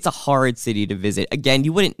 but it's a hard city to visit. Again,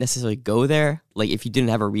 you wouldn't necessarily go there like if you didn't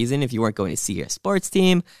have a reason, if you weren't going to see a sports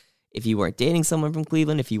team, if you weren't dating someone from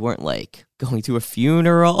Cleveland, if you weren't like going to a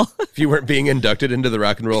funeral. If you weren't being inducted into the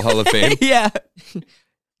Rock and Roll Hall of Fame. Yeah.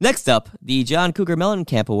 Next up, the John Cougar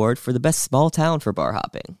Mellencamp Award for the best small town for bar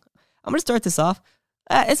hopping. I'm going to start this off.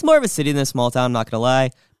 It's more of a city than a small town, I'm not going to lie.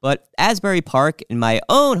 But Asbury Park in my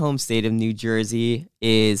own home state of New Jersey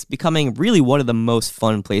is becoming really one of the most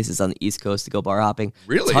fun places on the East Coast to go bar hopping.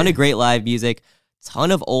 Really? Ton of great live music,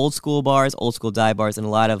 ton of old school bars, old school dive bars, and a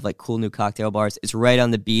lot of like cool new cocktail bars. It's right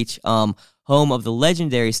on the beach, home of the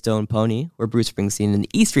legendary Stone Pony, where Bruce Springsteen and the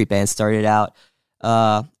E Street Band started out.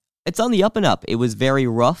 It's on the up and up. It was very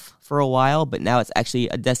rough for a while, but now it's actually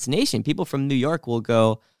a destination. People from New York will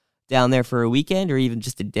go down there for a weekend or even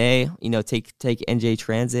just a day, take NJ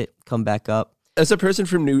Transit, come back up. As a person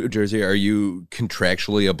from New Jersey, are you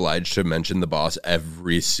contractually obliged to mention the boss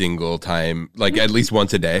every single time, like at least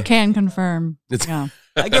once a day? Can confirm. Yeah.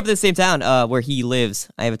 I grew up in the same town where he lives.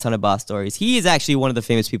 I have a ton of boss stories. He is actually one of the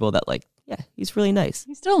famous people that he's really nice.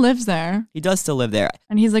 He still lives there. He does still live there.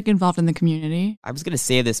 And he's like involved in the community. I was going to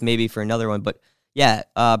save this maybe for another one, but yeah,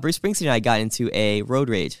 Bruce Springsteen and I got into a road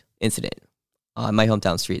rage incident on my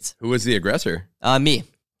hometown streets. Who was the aggressor? Me.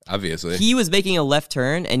 Obviously. He was making a left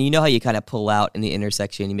turn, and you know how you kind of pull out in the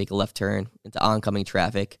intersection, you make a left turn into oncoming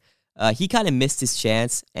traffic. He kind of missed his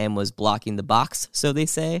chance and was blocking the box, so they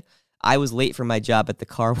say. I was late for my job at the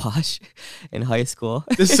car wash in high school.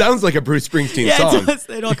 This sounds like a Bruce Springsteen song.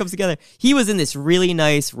 It all comes together. He was in this really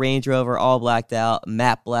nice Range Rover, all blacked out,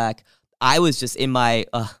 matte black. I was just in my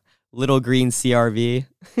little green CRV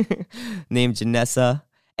named Janessa.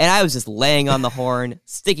 And I was just laying on the horn,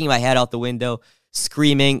 sticking my head out the window,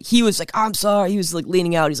 screaming. He was like, I'm sorry. He was like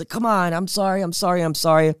leaning out. He's like, come on, I'm sorry.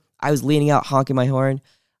 I was leaning out, honking my horn.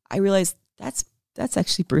 I realized that's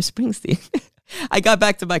actually Bruce Springsteen. I got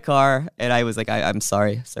back to my car and I was like, I'm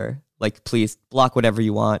sorry, sir. Like, please block whatever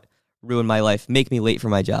you want. Ruin my life. Make me late for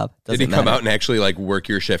my job. Did he come out and actually like work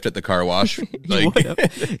your shift at the car wash?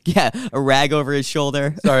 Yeah, a rag over his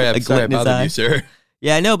shoulder. Sorry, I'm sorry I bothered you, sir.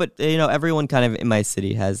 Yeah, I know, but everyone kind of in my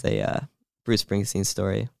city has a Bruce Springsteen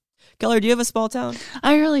story. Keller, do you have a small town?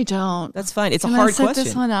 I really don't. That's fine. It's Can a hard I sit question.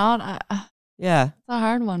 This one out. Yeah, it's a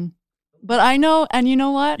hard one. But I know, and you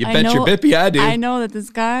know what? You bet your bippy I do. I know that this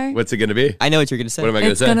guy. What's it going to be? I know what you're going to say. What am I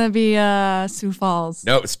going to say? It's going to be Sioux Falls.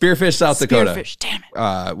 No, Spearfish, South Dakota. Spearfish,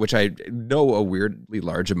 damn it. Which I know a weirdly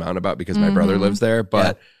large amount about because my brother lives there.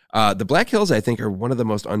 But the Black Hills, I think, are one of the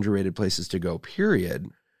most underrated places to go, period.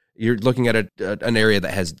 You're looking at an area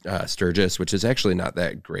that has Sturgis, which is actually not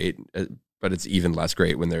that great, but it's even less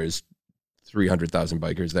great when there's 300,000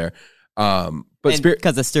 bikers there. But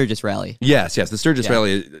because the Sturgis Rally. Yes. The Sturgis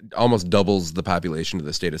Rally almost doubles the population of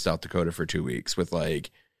the state of South Dakota for 2 weeks with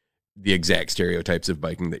like the exact stereotypes of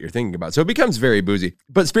biking that you're thinking about. So it becomes very boozy.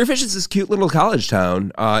 But Spearfish is this cute little college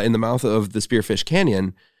town in the mouth of the Spearfish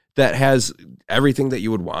Canyon that has everything that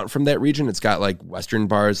you would want from that region. It's got like Western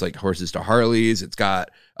bars like Horses to Harleys. It's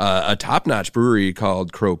got a top-notch brewery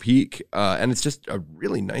called Crow Peak. And it's just a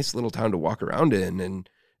really nice little town to walk around in. And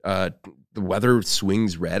the weather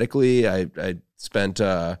swings radically. I spent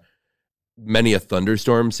many a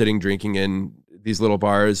thunderstorm sitting drinking in these little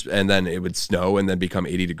bars, and then it would snow and then become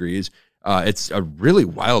 80 degrees. It's a really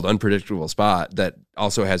wild, unpredictable spot that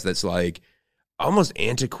also has this like almost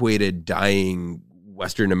antiquated, dying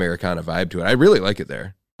Western Americana vibe to it. I really like it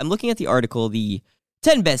there. I'm looking at the article, the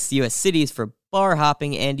 10 best U.S. cities for bar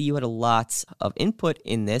hopping. Andy, you had a lot of input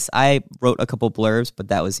in this. I wrote a couple blurbs, but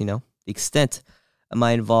that was, the extent of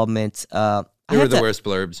my involvement. They were the worst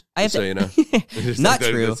blurbs, so you know. Not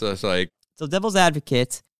true. It's like, so devil's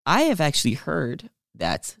advocate, I have actually heard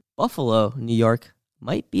that Buffalo, New York,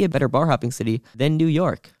 might be a better bar hopping city than New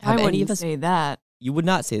York. I wouldn't say that. You would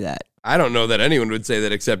not say that. I don't know that anyone would say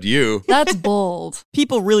that except you. That's bold.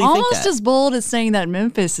 People really think that. Almost as bold as saying that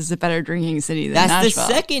Memphis is a better drinking city than Nashville. Nashville. That's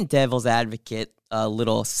the second devil's advocate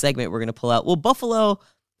little segment we're going to pull out. Well, Buffalo,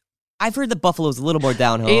 I've heard that Buffalo's a little more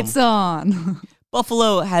down home. It's on.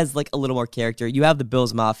 Buffalo has like a little more character. You have the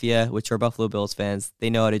Bills Mafia, which are Buffalo Bills fans. They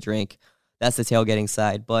know how to drink. That's the tailgating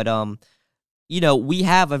side. But, we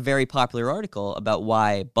have a very popular article about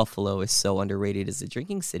why Buffalo is so underrated as a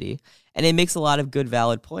drinking city. And it makes a lot of good,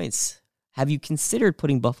 valid points. Have you considered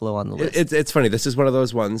putting Buffalo on the list? It's funny. This is one of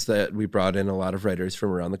those ones that we brought in a lot of writers from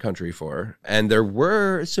around the country for, and there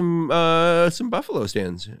were some Buffalo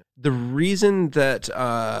stands. The reason that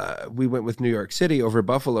we went with New York City over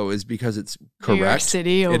Buffalo is because it's correct. New York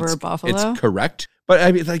City over Buffalo? It's correct. But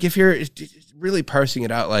I mean, like, if you're really parsing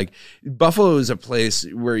it out, like, Buffalo is a place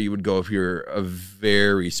where you would go if you're a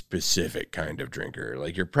very specific kind of drinker.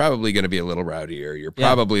 Like, you're probably going to be a little rowdier. You're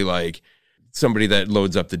probably like somebody that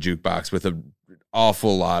loads up the jukebox with an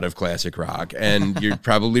awful lot of classic rock, and you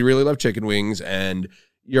probably really love chicken wings, and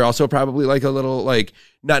you're also probably like a little, like,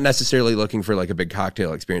 not necessarily looking for like a big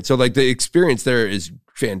cocktail experience. So like the experience there is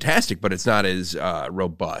fantastic, but it's not as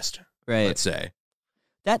robust, right? Let's say.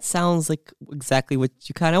 That sounds like exactly what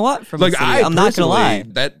you kind of want from like the city. I'm not gonna lie.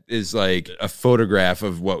 That is like a photograph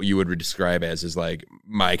of what you would describe as is like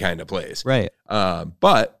my kind of place, right?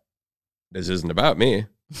 But this isn't about me.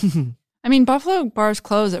 I mean, Buffalo bars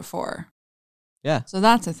close at 4. Yeah. So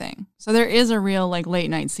that's a thing. So there is a real like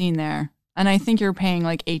late night scene there. And I think you're paying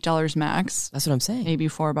like $8 max. That's what I'm saying. Maybe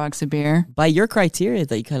 $4 a beer. By your criteria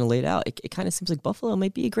that you kind of laid out, it kind of seems like Buffalo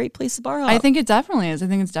might be a great place to bar hop. I think it definitely is. I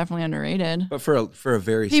think it's definitely underrated. But for a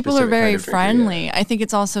very people are very kind of friendly. drinker, yeah. I think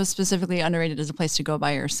it's also specifically underrated as a place to go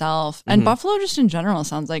by yourself. And Buffalo just in general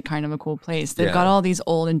sounds like kind of a cool place. They've got all these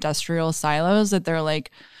old industrial silos that they're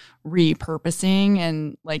like repurposing,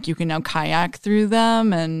 and like you can now kayak through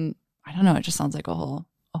them, and I don't know, it just sounds like a whole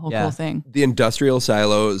cool thing. The industrial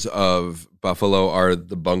silos of Buffalo are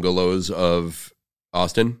the bungalows of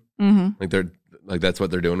Austin. Like that's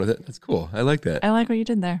what they're doing with it. That's cool. I like that. I like what you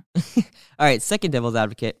did there. All right, second devil's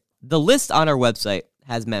advocate. The list on our website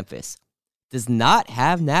has Memphis. Does not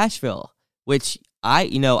have Nashville, which I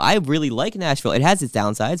really like Nashville. It has its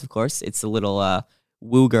downsides, of course. It's a little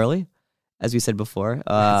woo girly, as we said before.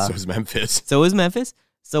 So is Memphis. So is Memphis.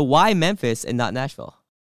 So why Memphis and not Nashville?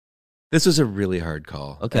 This was a really hard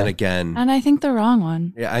call. Okay. And again, And I think the wrong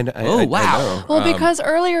one. yeah, I know. Wow. Well, because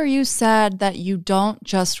earlier you said that you don't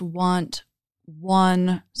just want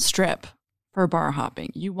one strip for bar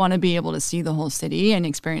hopping. You want to be able to see the whole city and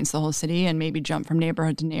experience the whole city and maybe jump from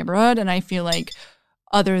neighborhood to neighborhood. And I feel like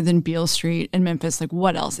other than Beale Street in Memphis, like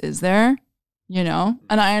what else is there? You know?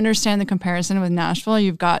 And I understand the comparison with Nashville.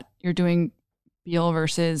 You're doing Beale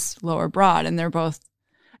versus Lower Broad, and they're both,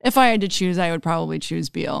 if I had to choose, I would probably choose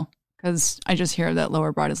Beale. Because I just hear that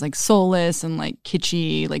Lower Broad is like soulless and like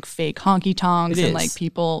kitschy, like fake honky tonks and like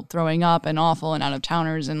people throwing up and awful and out of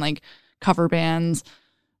towners and like cover bands.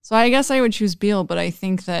 So I guess I would choose Beale, but I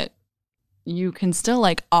think that you can still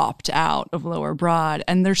like opt out of Lower Broad.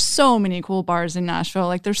 And there's so many cool bars in Nashville.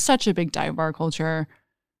 Like there's such a big dive bar culture.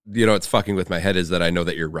 You know, what's fucking with my head is that I know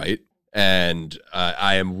that you're right. And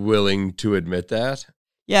I am willing to admit that.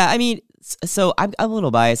 Yeah, I mean, so I'm a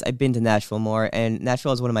little biased. I've been to Nashville more, and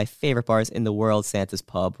Nashville is one of my favorite bars in the world, Santa's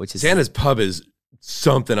Pub, which is... Santa's Pub is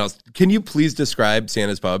something else. Can you please describe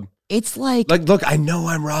Santa's Pub? It's like... Look, I know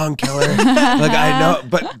I'm wrong, Keller. I know,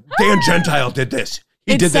 but Dan Gentile did this.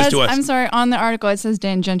 He did this to us. I'm sorry, on the article, it says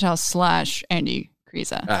Dan Gentile / Andy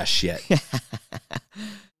Kriza. Ah, shit.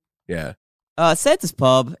 Yeah. Santa's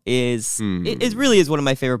Pub is... It really is one of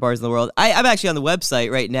my favorite bars in the world. I'm actually on the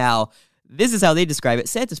website right now. This is how they describe it.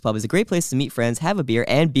 Santa's Pub is a great place to meet friends, have a beer,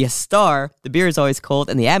 and be a star. The beer is always cold,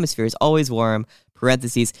 and the atmosphere is always warm.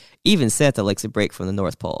 Parentheses, even Santa likes a break from the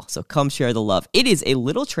North Pole. So come share the love. It is a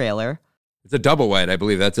little trailer. It's a double wide. I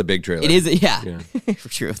believe that's a big trailer. It is, yeah. For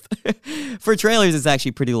truth. For trailers, it's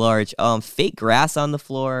actually pretty large. Fake grass on the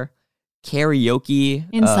floor. Karaoke.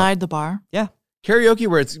 Inside the bar? Yeah. Karaoke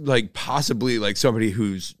where it's like possibly like somebody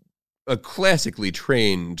who's a classically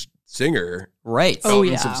trained singer. Right.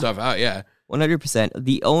 Belting some stuff out, yeah. 100%.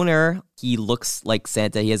 The owner, he looks like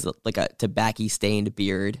Santa. He has like a tobacco-stained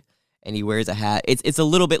beard, and he wears a hat. It's a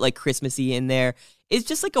little bit like Christmassy in there. It's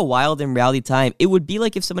just like a wild and rowdy time. It would be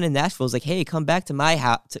like if someone in Nashville was like, hey, come back to my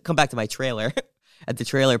house, come back to my trailer at the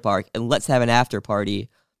trailer park, and let's have an after party.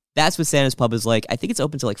 That's what Santa's Pub is like. I think it's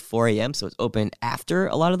open till like 4 a.m., so it's open after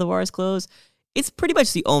a lot of the bars close. It's pretty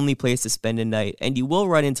much the only place to spend a night, and you will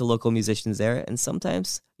run into local musicians there, and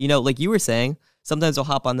sometimes, like you were saying, sometimes they'll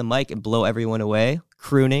hop on the mic and blow everyone away.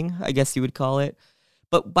 Crooning, I guess you would call it.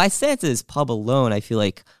 But by Santa's Pub alone, I feel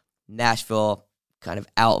like Nashville kind of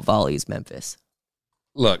out-volleys Memphis.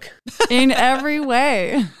 Look. In every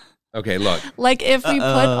way. Okay, look. Like if we put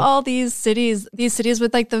all these cities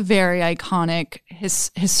with like the very iconic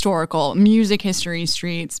historical music history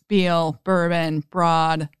streets, Beale, Bourbon,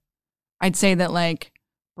 Broad, I'd say that like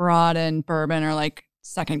Broad and Bourbon are like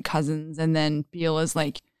second cousins, and then Beale is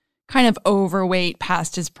like kind of overweight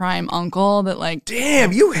past his prime uncle that like,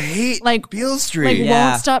 damn, you hate like Beale Street. Like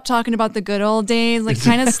won't stop talking about the good old days, like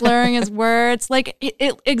kind of slurring his words. Like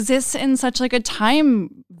it exists in such like a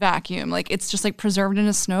time vacuum. Like it's just like preserved in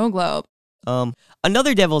a snow globe.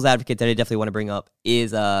 Another devil's advocate that I definitely want to bring up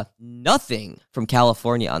is nothing from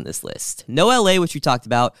California on this list. No LA, which we talked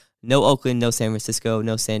about. No Oakland, no San Francisco,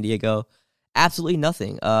 no San Diego. Absolutely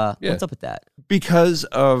nothing. What's up with that? Because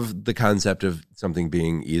of the concept of something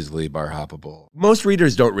being easily bar hoppable. Most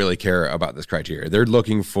readers don't really care about this criteria. They're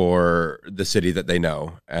looking for the city that they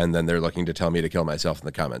know, and then they're looking to tell me to kill myself in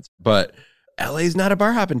the comments. But LA is not a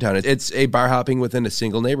bar hopping town. It's a bar hopping within a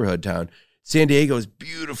single neighborhood town. San Diego is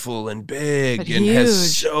beautiful and big and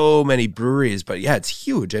has so many breweries, but yeah, it's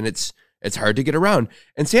huge and it's hard to get around.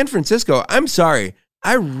 And San Francisco, I'm sorry,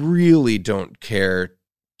 I really don't care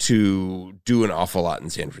to do an awful lot in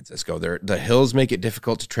San Francisco. The hills make it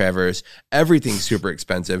difficult to traverse. Everything's super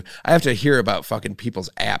expensive. I have to hear about fucking people's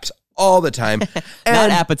apps all the time. Not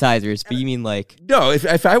appetizers, but you mean like... No,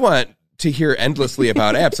 if I want to hear endlessly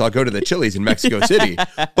about apps, I'll go to the Chili's in Mexico City.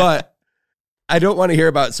 But I don't want to hear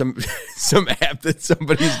about some app that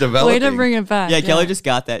somebody's developing. Way to bring it back. Yeah, Keller just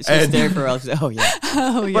got that. She was staring for us. Oh, yeah.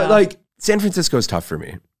 Oh, yeah. But like, San Francisco is tough for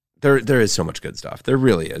me. There is so much good stuff. There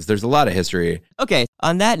really is. There's a lot of history. Okay,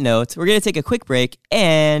 on that note, we're going to take a quick break,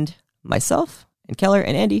 and myself and Keller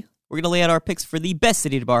and Andy, we're going to lay out our picks for the best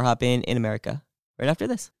city to bar hop in America right after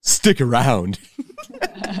this. Stick around.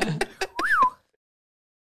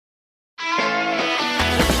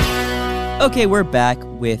 Okay, we're back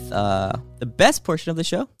with the best portion of the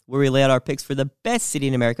show, where we lay out our picks for the best city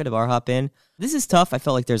in America to bar hop in. This is tough. I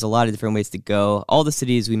felt like there's a lot of different ways to go. All the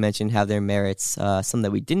cities we mentioned have their merits. Some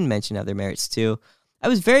that we didn't mention have their merits too. I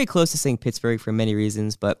was very close to saying Pittsburgh for many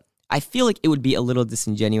reasons, but I feel like it would be a little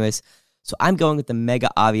disingenuous. So I'm going with the mega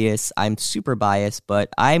obvious. I'm super biased, but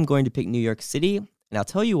I'm going to pick New York City, and I'll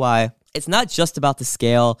tell you why. It's not just about the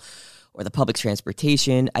scale or the public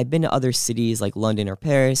transportation. I've been to other cities like London or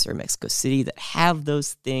Paris or Mexico City that have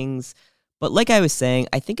those things. But like I was saying,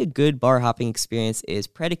 I think a good bar hopping experience is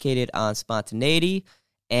predicated on spontaneity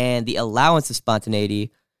and the allowance of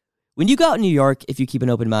spontaneity. When you go out in New York, if you keep an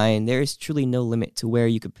open mind, there is truly no limit to where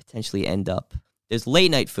you could potentially end up. There's late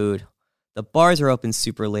night food. The bars are open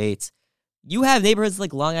super late. You have neighborhoods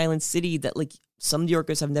like Long Island City that like some New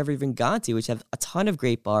Yorkers have never even gone to, which have a ton of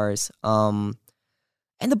great bars.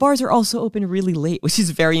 And the bars are also open really late, which is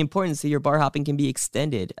very important, so your bar hopping can be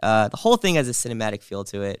extended. The whole thing has a cinematic feel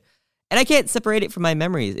to it. And I can't separate it from my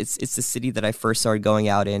memories. It's the city that I first started going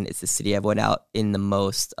out in. It's the city I've went out in the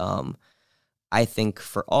most. I think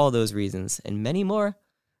for all those reasons and many more,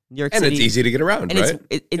 New York City. And it's easy to get around, and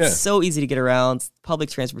right? It's so easy to get around. Public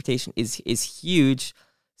transportation is huge.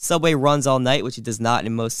 Subway runs all night, which it does not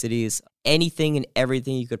in most cities. Anything and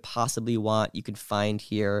everything you could possibly want, you could find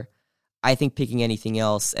here. I think picking anything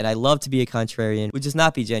else, and I love to be a contrarian, would just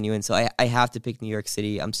not be genuine. So I have to pick New York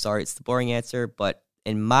City. I'm sorry, it's the boring answer, but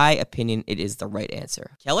in my opinion, it is the right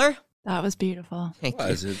answer. Keller? That was beautiful. Thank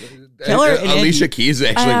you. Keller Alicia Keys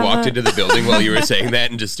actually walked into the building while you were saying that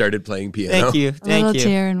and just started playing piano. Thank you. A little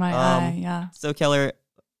tear in my eye, yeah. So Keller,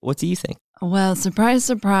 what do you think? Well, surprise,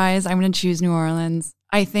 surprise, I'm going to choose New Orleans.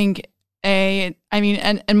 I think and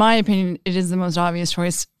in my opinion, it is the most obvious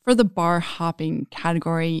choice for the bar hopping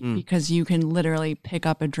category because you can literally pick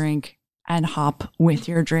up a drink and hop with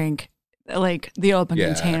your drink. Like the open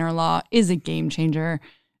container law is a game changer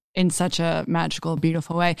in such a magical,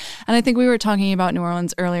 beautiful way. And I think we were talking about New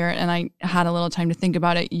Orleans earlier and I had a little time to think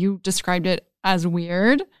about it. You described it as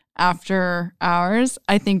weird after hours.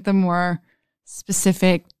 I think the more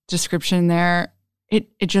specific description there, it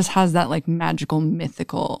just has that like magical,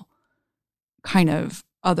 mythical kind of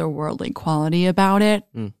otherworldly quality about it.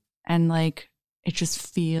 And like, it just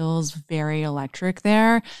feels very electric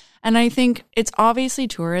there. And I think it's obviously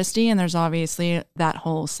touristy and there's obviously that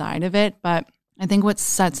whole side of it. But I think what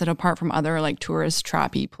sets it apart from other like tourist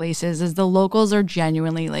trappy places is the locals are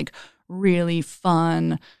genuinely like really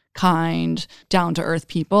fun, kind, down to earth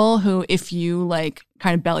people who, if you like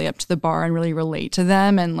kind of belly up to the bar and really relate to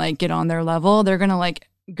them and like get on their level, they're going to like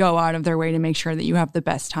go out of their way to make sure that you have the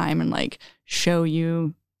best time and like show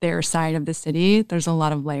you their side of the city. There's a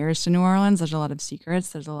lot of layers to New Orleans. There's a lot of secrets.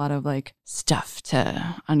 There's a lot of like stuff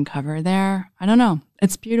to uncover there. I don't know.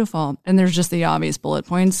 It's beautiful. And there's just the obvious bullet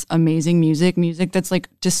points. Amazing music that's like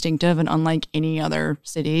distinctive and unlike any other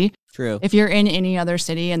city. True. If you're in any other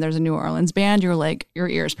city and there's a New Orleans band, you're like, your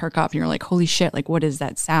ears perk up and you're like, holy shit, like what is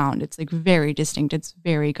that sound? It's like very distinct. It's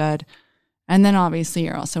very good. And then obviously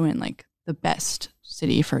you're also in like the best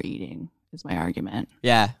city for eating is my argument.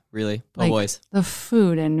 Yeah, really. Oh, like, boys. The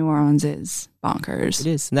food in New Orleans is bonkers. It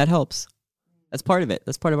is, and that helps. That's part of it.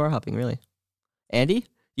 That's part of bar hopping, really. Andy, do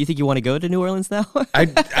you think you want to go to New Orleans now?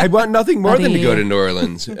 I want nothing more than to go to New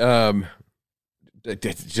Orleans. It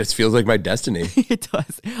just feels like my destiny. It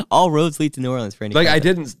does. All roads lead to New Orleans for any. Like I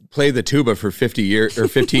didn't play the tuba for 50 years or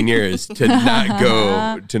 15 years to not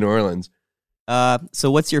go to New Orleans.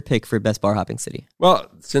 So what's your pick for best bar hopping city? Well,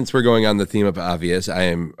 since we're going on the theme of obvious, I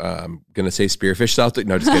am going to say Spearfish, South.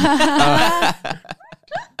 No, just kidding.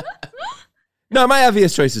 No, my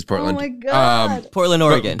obvious choice is Portland. Oh my God. Portland,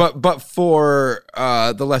 Oregon. But for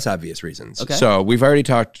the less obvious reasons. Okay. So we've already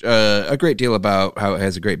talked a great deal about how it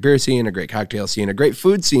has a great beer scene, a great cocktail scene, a great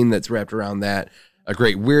food scene that's wrapped around that, a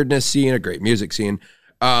great weirdness scene, a great music scene.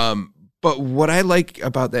 But what I like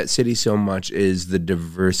about that city so much is the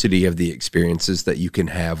diversity of the experiences that you can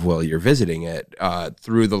have while you're visiting it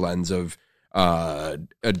through the lens of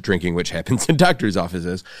drinking, which happens in doctors'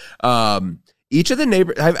 offices. Each of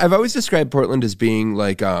the I've always described Portland as being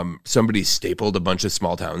like somebody stapled a bunch of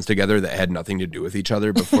small towns together that had nothing to do with each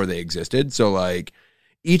other before they existed. So like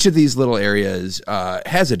each of these little areas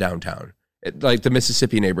has a downtown. Like the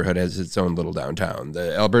Mississippi neighborhood has its own little downtown.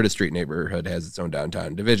 The Alberta Street neighborhood has its own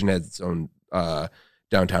downtown. Division has its own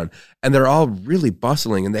downtown. And they're all really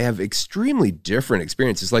bustling and they have extremely different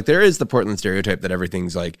experiences. Like there is the Portland stereotype that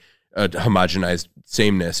everything's like a homogenized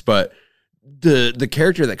sameness, but the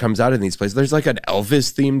character that comes out in these places, there's like an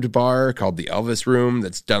Elvis themed bar called the Elvis Room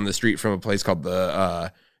that's down the street from a place called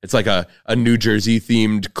it's like a New Jersey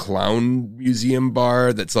themed clown museum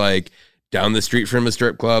bar that's like down the street from a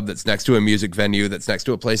strip club that's next to a music venue that's next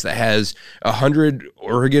to a place that has 100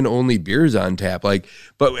 Oregon only beers on tap. Like,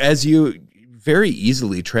 but as you very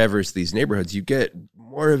easily traverse these neighborhoods, you get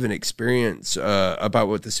more of an experience about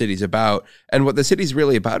what the city's about. And what the city's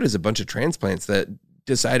really about is a bunch of transplants that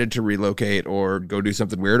decided to relocate or go do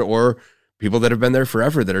something weird, or people that have been there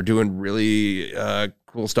forever that are doing really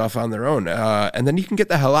cool stuff on their own. And then you can get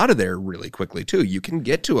the hell out of there really quickly too. You can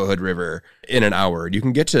get to a Hood River in an hour. You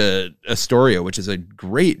can get to Astoria, which is a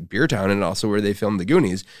great beer town and also where they filmed the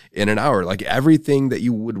Goonies, in an hour. Like everything that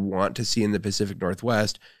you would want to see in the Pacific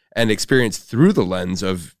Northwest and experience through the lens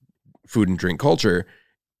of food and drink culture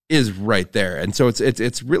is right there. And so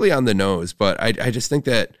it's really on the nose, but I just think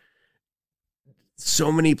that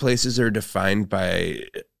so many places are defined by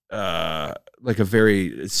like a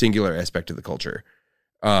very singular aspect of the culture.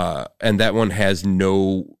 And that one has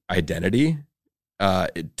no identity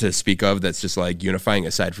to speak of that's just like unifying,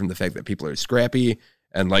 aside from the fact that people are scrappy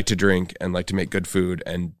and like to drink and like to make good food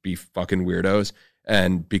and be fucking weirdos.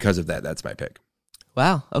 And because of that, that's my pick.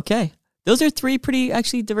 Wow. Okay. Those are three pretty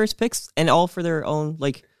actually diverse picks and all for their own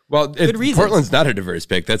like good reasons. Portland's not a diverse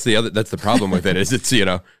pick. That's the problem with it is it's, you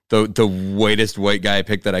know, the whitest white guy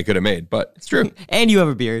pick that I could have made, but it's true. And you have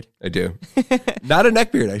a beard. I do. Not a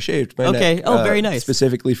neck beard. I shaved my neck. Okay. Oh, very nice.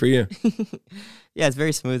 Specifically for you. Yeah, it's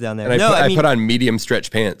very smooth down there. And I put on medium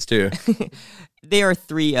stretch pants too. They are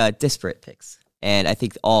three disparate picks, and I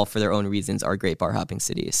think all for their own reasons are great bar hopping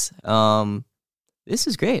cities. This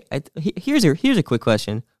is great. Here's a quick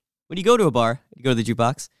question. When you go to a bar, you go to the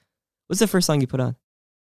jukebox, what's the first song you put on?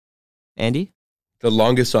 Andy? The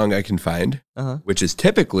longest song I can find, which is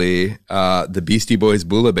typically the Beastie Boys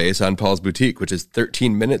Bula Bass on Paul's Boutique, which is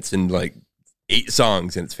 13 minutes and like 8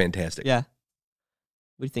 songs, and it's fantastic. Yeah.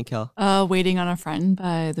 What do you think, Kel? Waiting on a Friend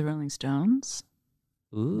by the Rolling Stones.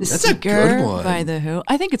 Ooh. That's a good one. By The Who.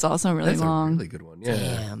 I think it's also really long. That's a really good one. Yeah.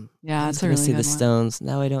 Damn. Yeah, it's a really really see good the one. Stones.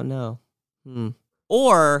 Now I don't know.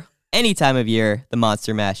 Or any time of year, the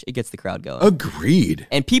Monster Mash. It gets the crowd going. Agreed.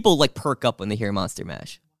 And people like perk up when they hear Monster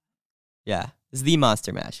Mash. Yeah. It's the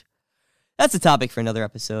Monster Mash. That's a topic for another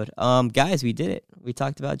episode. Guys, we did it. We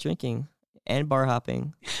talked about drinking and bar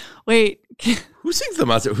hopping. Wait. Who sings the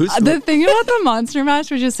Monster? The thing about the Monster Mash,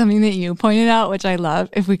 which is something that you pointed out, which I love,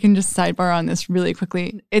 if we can just sidebar on this really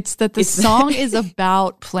quickly, it's that the song is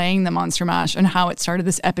about playing the Monster Mash and how it started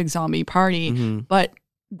this epic zombie party, but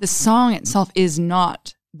the song itself is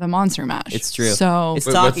not the Monster Mash. It's true. So it's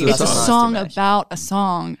talking about it's a song about a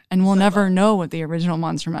song, and we'll never know what the original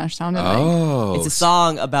Monster Mash sounded like. Oh. It's a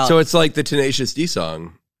song about... So it's like the Tenacious D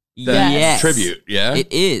song. Yes. Tribute, yeah? It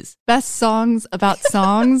is. Best songs about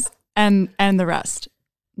songs and the rest.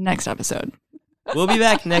 next episode. We'll be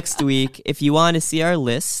back next week. If you want to see our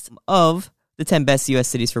list of the 10 best U.S.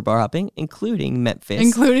 cities for bar hopping, including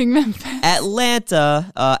Memphis,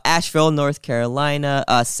 Atlanta, Asheville, North Carolina,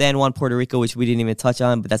 San Juan, Puerto Rico, which we didn't even touch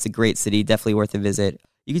on, but that's a great city. Definitely worth a visit.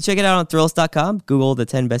 You can check it out on Thrillist.com. Google the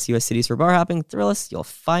 10 best U.S. cities for bar hopping. Thrillist, you'll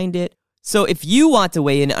find it. So if you want to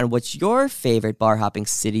weigh in on what your favorite bar hopping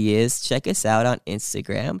city is, check us out on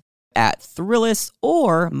Instagram at Thrillist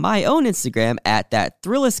or my own Instagram at that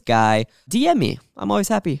Thrillist guy. DM me. I'm always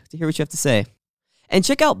happy to hear what you have to say. And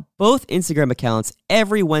check out both Instagram accounts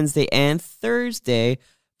every Wednesday and Thursday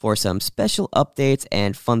for some special updates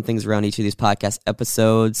and fun things around each of these podcast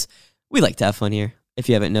episodes. We like to have fun here, if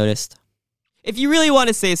you haven't noticed. If you really want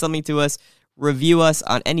to say something to us, review us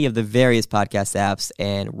on any of the various podcast apps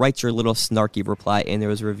and write your little snarky reply in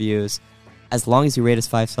those reviews, as long as you rate us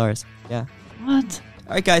 5 stars. Yeah. What?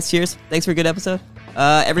 All right, guys. Cheers. Thanks for a good episode.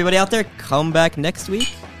 Everybody out there, come back next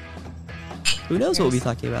week. Who knows what we'll be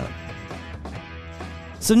talking about?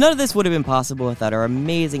 So none of this would have been possible without our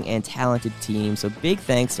amazing and talented team. So big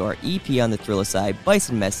thanks to our EP on the Thriller side,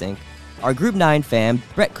 Bison Messink, our Group 9 fam,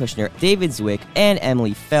 Brett Kushner, David Zwick, and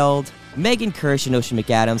Emily Feld, Megan Kirsch and Ocean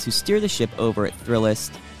McAdams, who steer the ship over at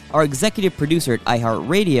Thrillist, our executive producer at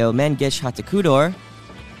iHeartRadio, Mangesh Hatakudor,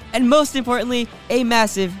 and most importantly, a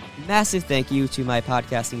massive, massive thank you to my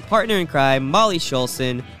podcasting partner in crime, Molly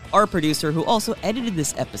Schulson, our producer, who also edited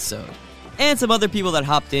this episode. And some other people that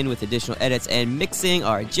hopped in with additional edits and mixing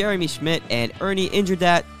are Jeremy Schmidt and Ernie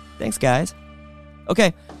Indradat. Thanks, guys.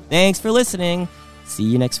 Okay, thanks for listening. See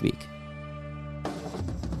you next week.